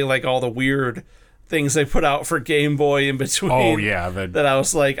didn't play like all the weird things they put out for Game Boy in between. Oh yeah, That I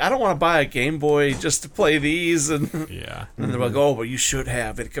was like, I don't want to buy a Game Boy just to play these, and yeah. they're like, oh, but you should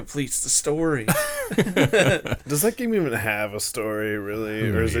have. It completes the story. Does that game even have a story, really?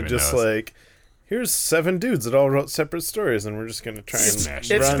 Who Or is it even just knows? like, here's 7 dudes that all wrote separate stories, and we're just gonna try and Smash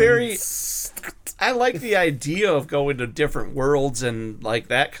It's run. very. I like the idea of going to different worlds and like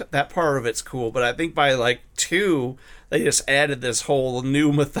that part of it's cool, but I think by like 2 they just added this whole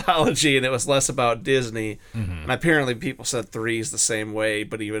new mythology and it was less about Disney. And apparently people said 3 is the same way,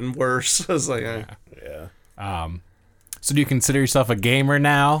 but even worse. I was like, Yeah. So do you consider yourself a gamer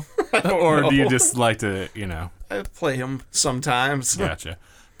now, or do you just like to, I play him sometimes. Gotcha.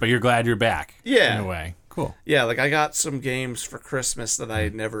 But you're glad you're back. Yeah. In a way. Cool. Yeah, like I got some games for Christmas that I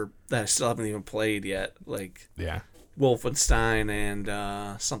still haven't even played yet, like Yeah. Wolfenstein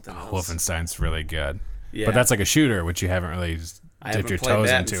and something else. Wolfenstein's really good. Yeah. But that's like a shooter, which you haven't really I dipped haven't your played toes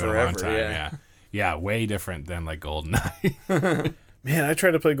that into in in a long forever, time. yeah. Yeah, way different than like GoldenEye. Man, I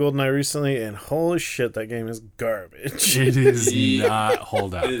tried to play GoldenEye recently, and holy shit, that game is garbage. It is not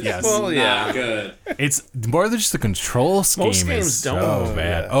hold up. It's Yes. Well, yeah. not good. It's more than just the control scheme Most games is don't. so Oh,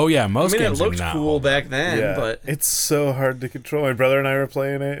 bad. yeah. Oh yeah, I most mean, it games looked are not cool hold up. back then, Yeah, but it's so hard to control. My brother and I were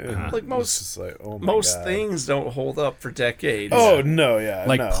playing it, and Like it was most- just like, oh my most God. things don't hold up for decades. Oh no, yeah,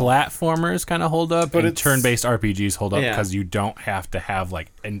 Like no. platformers kind of hold up, But and it's- turn-based RPGs hold up Yeah. because you don't have to have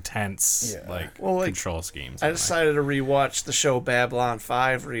like intense Yeah. Well, like, control schemes. I decided to rewatch the show Babylon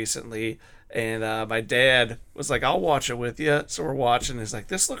 5 recently, and my dad was like, I'll watch it with you. So we're watching. He's like,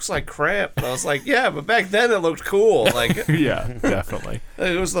 this looks like crap. And I was like, yeah, but back then it looked cool. Like, Yeah, definitely.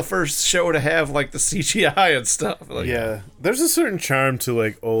 it was the first show to have like the CGI and stuff. Like, Yeah, there's a certain charm to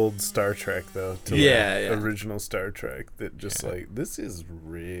like old Star Trek though. To like, Yeah, yeah. original Star Trek that just like this is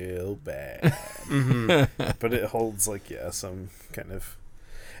real bad, but it holds like some kind of.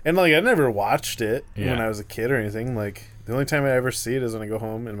 And like I never watched it when Yeah. I was a kid or anything. Like the only time I ever see it is when I go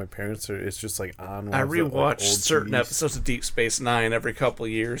home and my parents are. It's just like on. One I of the, like, rewatch old certain TVs. episodes of Deep Space Nine every couple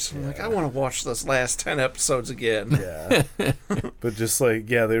of years. I'm like, I want to watch those last 10 episodes again. Yeah, but just like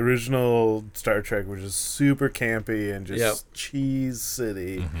the original Star Trek was just super campy and just Yep. cheese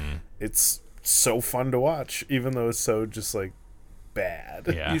city. Mm-hmm. It's so fun to watch, even though it's so just like bad.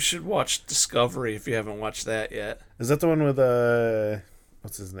 Yeah. You should watch Discovery if you haven't watched that yet. Is that the one with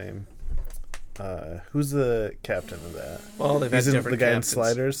what's his name? Who's the captain of that? Well, they've had He's in different the guy captains. in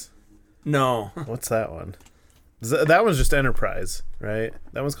Sliders. No, What's that one? That one's just Enterprise, right?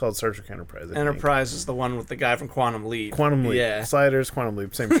 That one's called Star Trek Enterprise. I think. Enterprise is the one with the guy from Quantum Leap. Quantum Leap. Yeah. Sliders, Quantum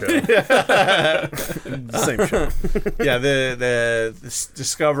Leap, same show. Same show. Yeah, the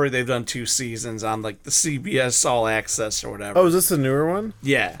Discovery, they've done 2 seasons on like the CBS All Access or whatever. Oh, is this the newer one?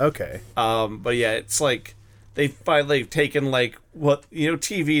 Yeah. Okay. But yeah, it's like they've finally taken like what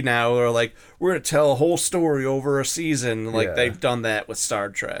TV now are like, we're gonna tell a whole story over a season. Like Yeah. they've done that with Star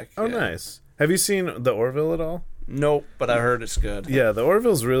Trek. Oh, Yeah. nice. Have you seen The Orville at all? Nope, but I heard it's good. Yeah, The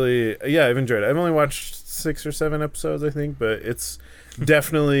Orville's really. Yeah, I've enjoyed it. I've only watched 6 or 7 episodes, I think, but it's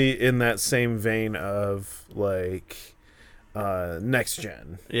definitely in that same vein of like next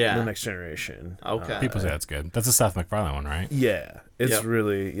gen. Yeah. The next generation. Okay. People say that's good. That's a Seth MacFarlane one, right? Yeah, it's Yep.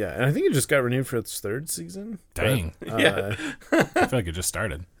 really and I think it just got renewed for its 3rd season. Dang. Yeah. I feel like it just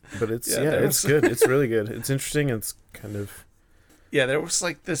started. But it's Yeah, there it's was- good. It's really good. It's interesting. It's kind of Yeah, there was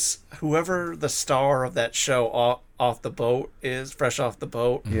like this, whoever the star of that show off the boat is, fresh off the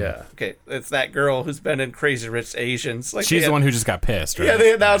boat. yeah. Okay, it's that girl who's been in Crazy Rich Asians. Like She's they the one who just got pissed, right? Yeah,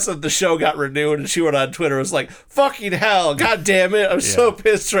 they announced that the show got renewed, and she went on Twitter. Was like, "Fucking hell, god damn it, I'm so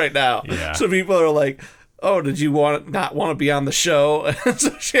pissed right now." Yeah. So people are like, "Oh, did you not want to be on the show?"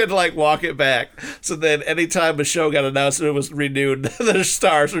 So she had to like walk it back. So then, anytime a show got announced and it was renewed, the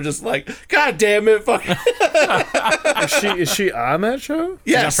stars were just like, "God damn it, fucking Is she on that show?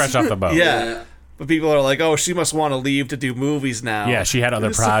 Yes. Fresh off the boat. Yeah. But people are like, "Oh, she must want to leave to do movies now." Yeah, she had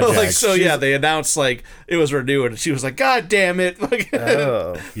other So, projects. they announced like it was renewed, and she was like, "God damn it!" Like,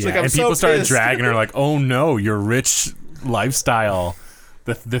 Oh. Yeah, like, I'm and so people started pissed. dragging her like, "Oh no, your rich lifestyle,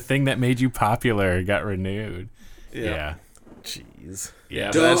 the thing that made you popular, got renewed." Yeah, Jeez.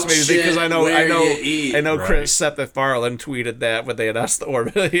 yeah. But that's amazing because I know where you eat. Right. Right. Chris Seth MacFarlane tweeted that when they announced the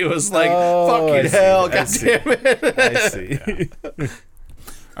orbit. He was like, Oh, I "Fucking see. hell, I god see. damn it!" I see.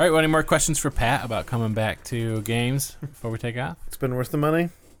 All right, well, any more questions for Pat about coming back to games before we take off? It's been worth the money.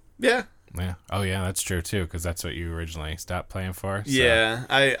 Yeah, Yeah. Oh yeah, that's true too, because that's what you originally stopped playing for. So. yeah.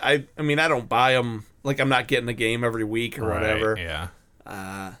 I mean, I don't buy them. Like, I'm not getting a game every week or Right, whatever.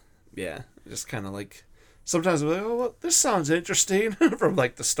 Yeah. Yeah, just kind of like. Sometimes I'm like, "Oh, well, this sounds interesting," from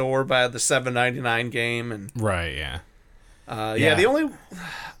like the store, buy the $7.99 game, and Right. Yeah. yeah, the only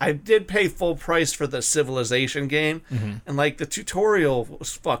I did pay full price for the Civilization game, Mm-hmm. and like the tutorial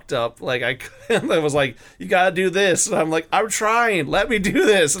was fucked up. Like I was like, "You gotta do this," and I'm like, "I'm trying, let me do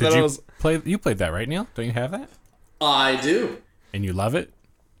this." And Did then I you was, play? You played that, right, Neil? Don't you have that? I do. And you love it?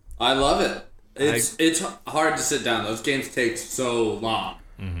 I love it. It's hard to sit down. Those games take so long.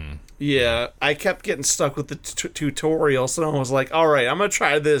 Yeah, I kept getting stuck with the tutorial, so I was like, all right, I'm going to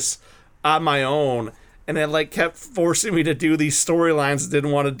try this on my own. And it like kept forcing me to do these storylines I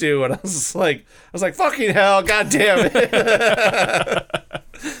didn't want to do. And I was like, fucking hell, god damn it.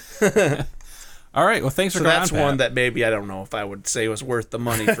 All right, well, thanks for So coming that's on, one Pat. that maybe I don't know if I would say was worth the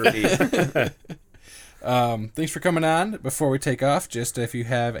money for me. Thanks for coming on. Before we take off, just if you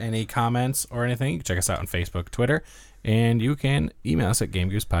have any comments or anything, you can check us out on Facebook, Twitter, and you can email us at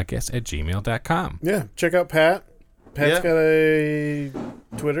gamegoospodcast@gmail.com. Yeah, check out Pat. Pat's Yeah. got a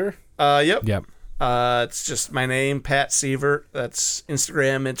Twitter. Yep. Yep. It's just my name, Pat Sievert. That's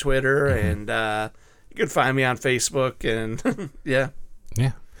Instagram and Twitter. And you can find me on Facebook. And yeah.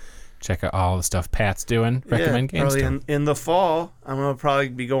 Yeah. Check out all the stuff Pat's doing. Recommend games probably to him. in the fall, I'm going to probably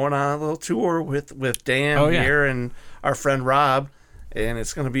be going on a little tour with Dan yeah. here and our friend Rob. And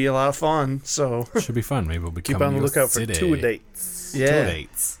it's going to be a lot of fun. So, Should be fun. Maybe we'll be Keep coming on the to lookout for city. 2 dates. yeah. Tour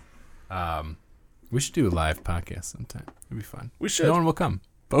dates. We should do a live podcast sometime. It'd be fun. We should. No one will come.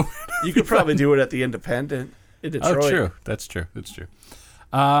 But You could probably do it at the Independent in Detroit. oh, true. That's true.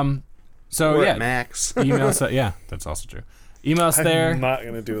 So Or yeah, at Max. email us. Yeah, that's also true. Email us there. I'm not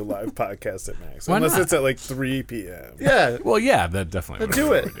going to do a live podcast at Max. Why unless not? it's at like 3 p.m. Yeah. Well, yeah, that definitely. Then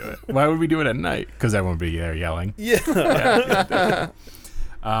do it. Do it. Why would we do it at night? Because everyone would be there yelling. Yeah.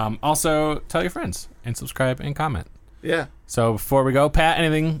 Also, tell your friends and subscribe and comment. Yeah. So before we go, Pat,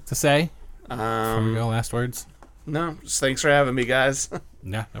 anything to say? Before we go, last words? No, just thanks for having me, guys.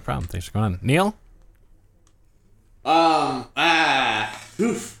 Yeah, no problem. Thanks for coming on. Neil? No.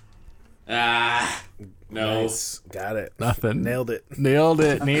 Nice. Got it. Nothing. Nailed it. Nailed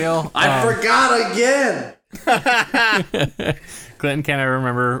it, Neil. I forgot again. Clinton can't ever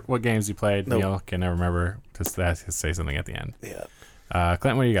remember what games he played. Nope. Neil can never remember to say something at the end. Yeah.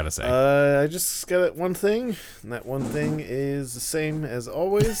 Clinton, what do you got to say? I just got one thing, and that one thing is the same as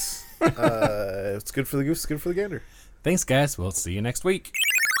always. It's good for the goose, it's good for the gander. Thanks, guys. We'll see you next week.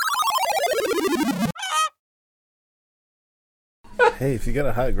 Hey, if you got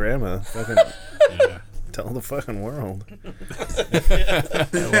a hot grandma, fucking Yeah. tell the fucking world.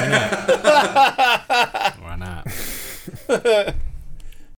 Why not?